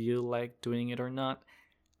whether I feel like doing it or not,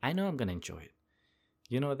 I know I'm going to enjoy it.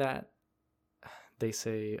 You know that they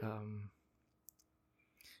say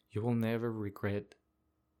you will never regret.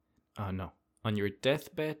 No. On your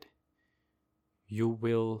deathbed, you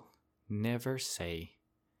will never say,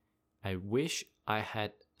 I wish I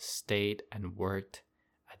had stayed and worked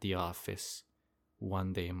at the office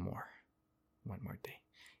one more day.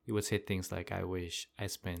 You would say things like, I wish I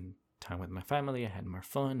spent time with my family, I had more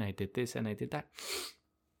fun, I did this and I did that.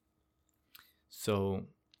 So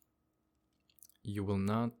you will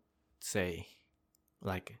not say,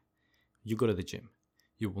 like, you go to the gym.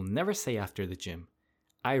 You will never say after the gym,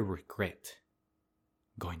 I regret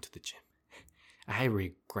going to the gym. I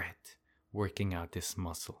regret working out this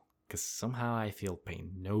muscle because somehow I feel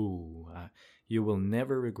pain. No, you will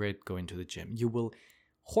never regret going to the gym. You will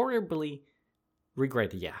horribly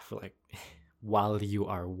regret, like while you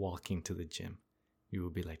are walking to the gym. You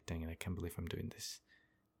will be like, dang it, I can't believe I'm doing this.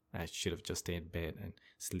 I should have just stayed in bed and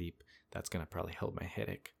sleep. That's going to probably help my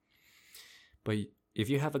headache. But if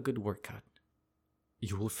you have a good workout,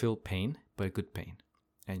 you will feel pain, but good pain.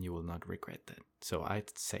 And you will not regret that. So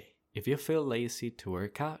I'd say, if you feel lazy to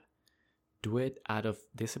work out, do it out of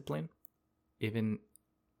discipline. Even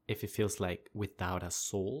if it feels like without a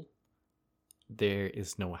soul, there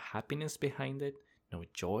is no happiness behind it, no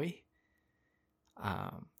joy.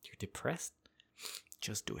 You're depressed,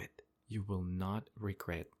 just do it. You will not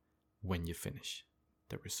regret when you finish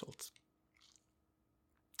the results.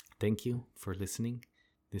 Thank you for listening.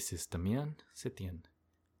 This is Damian Setien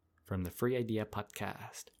from the Free Idea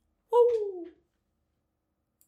Podcast.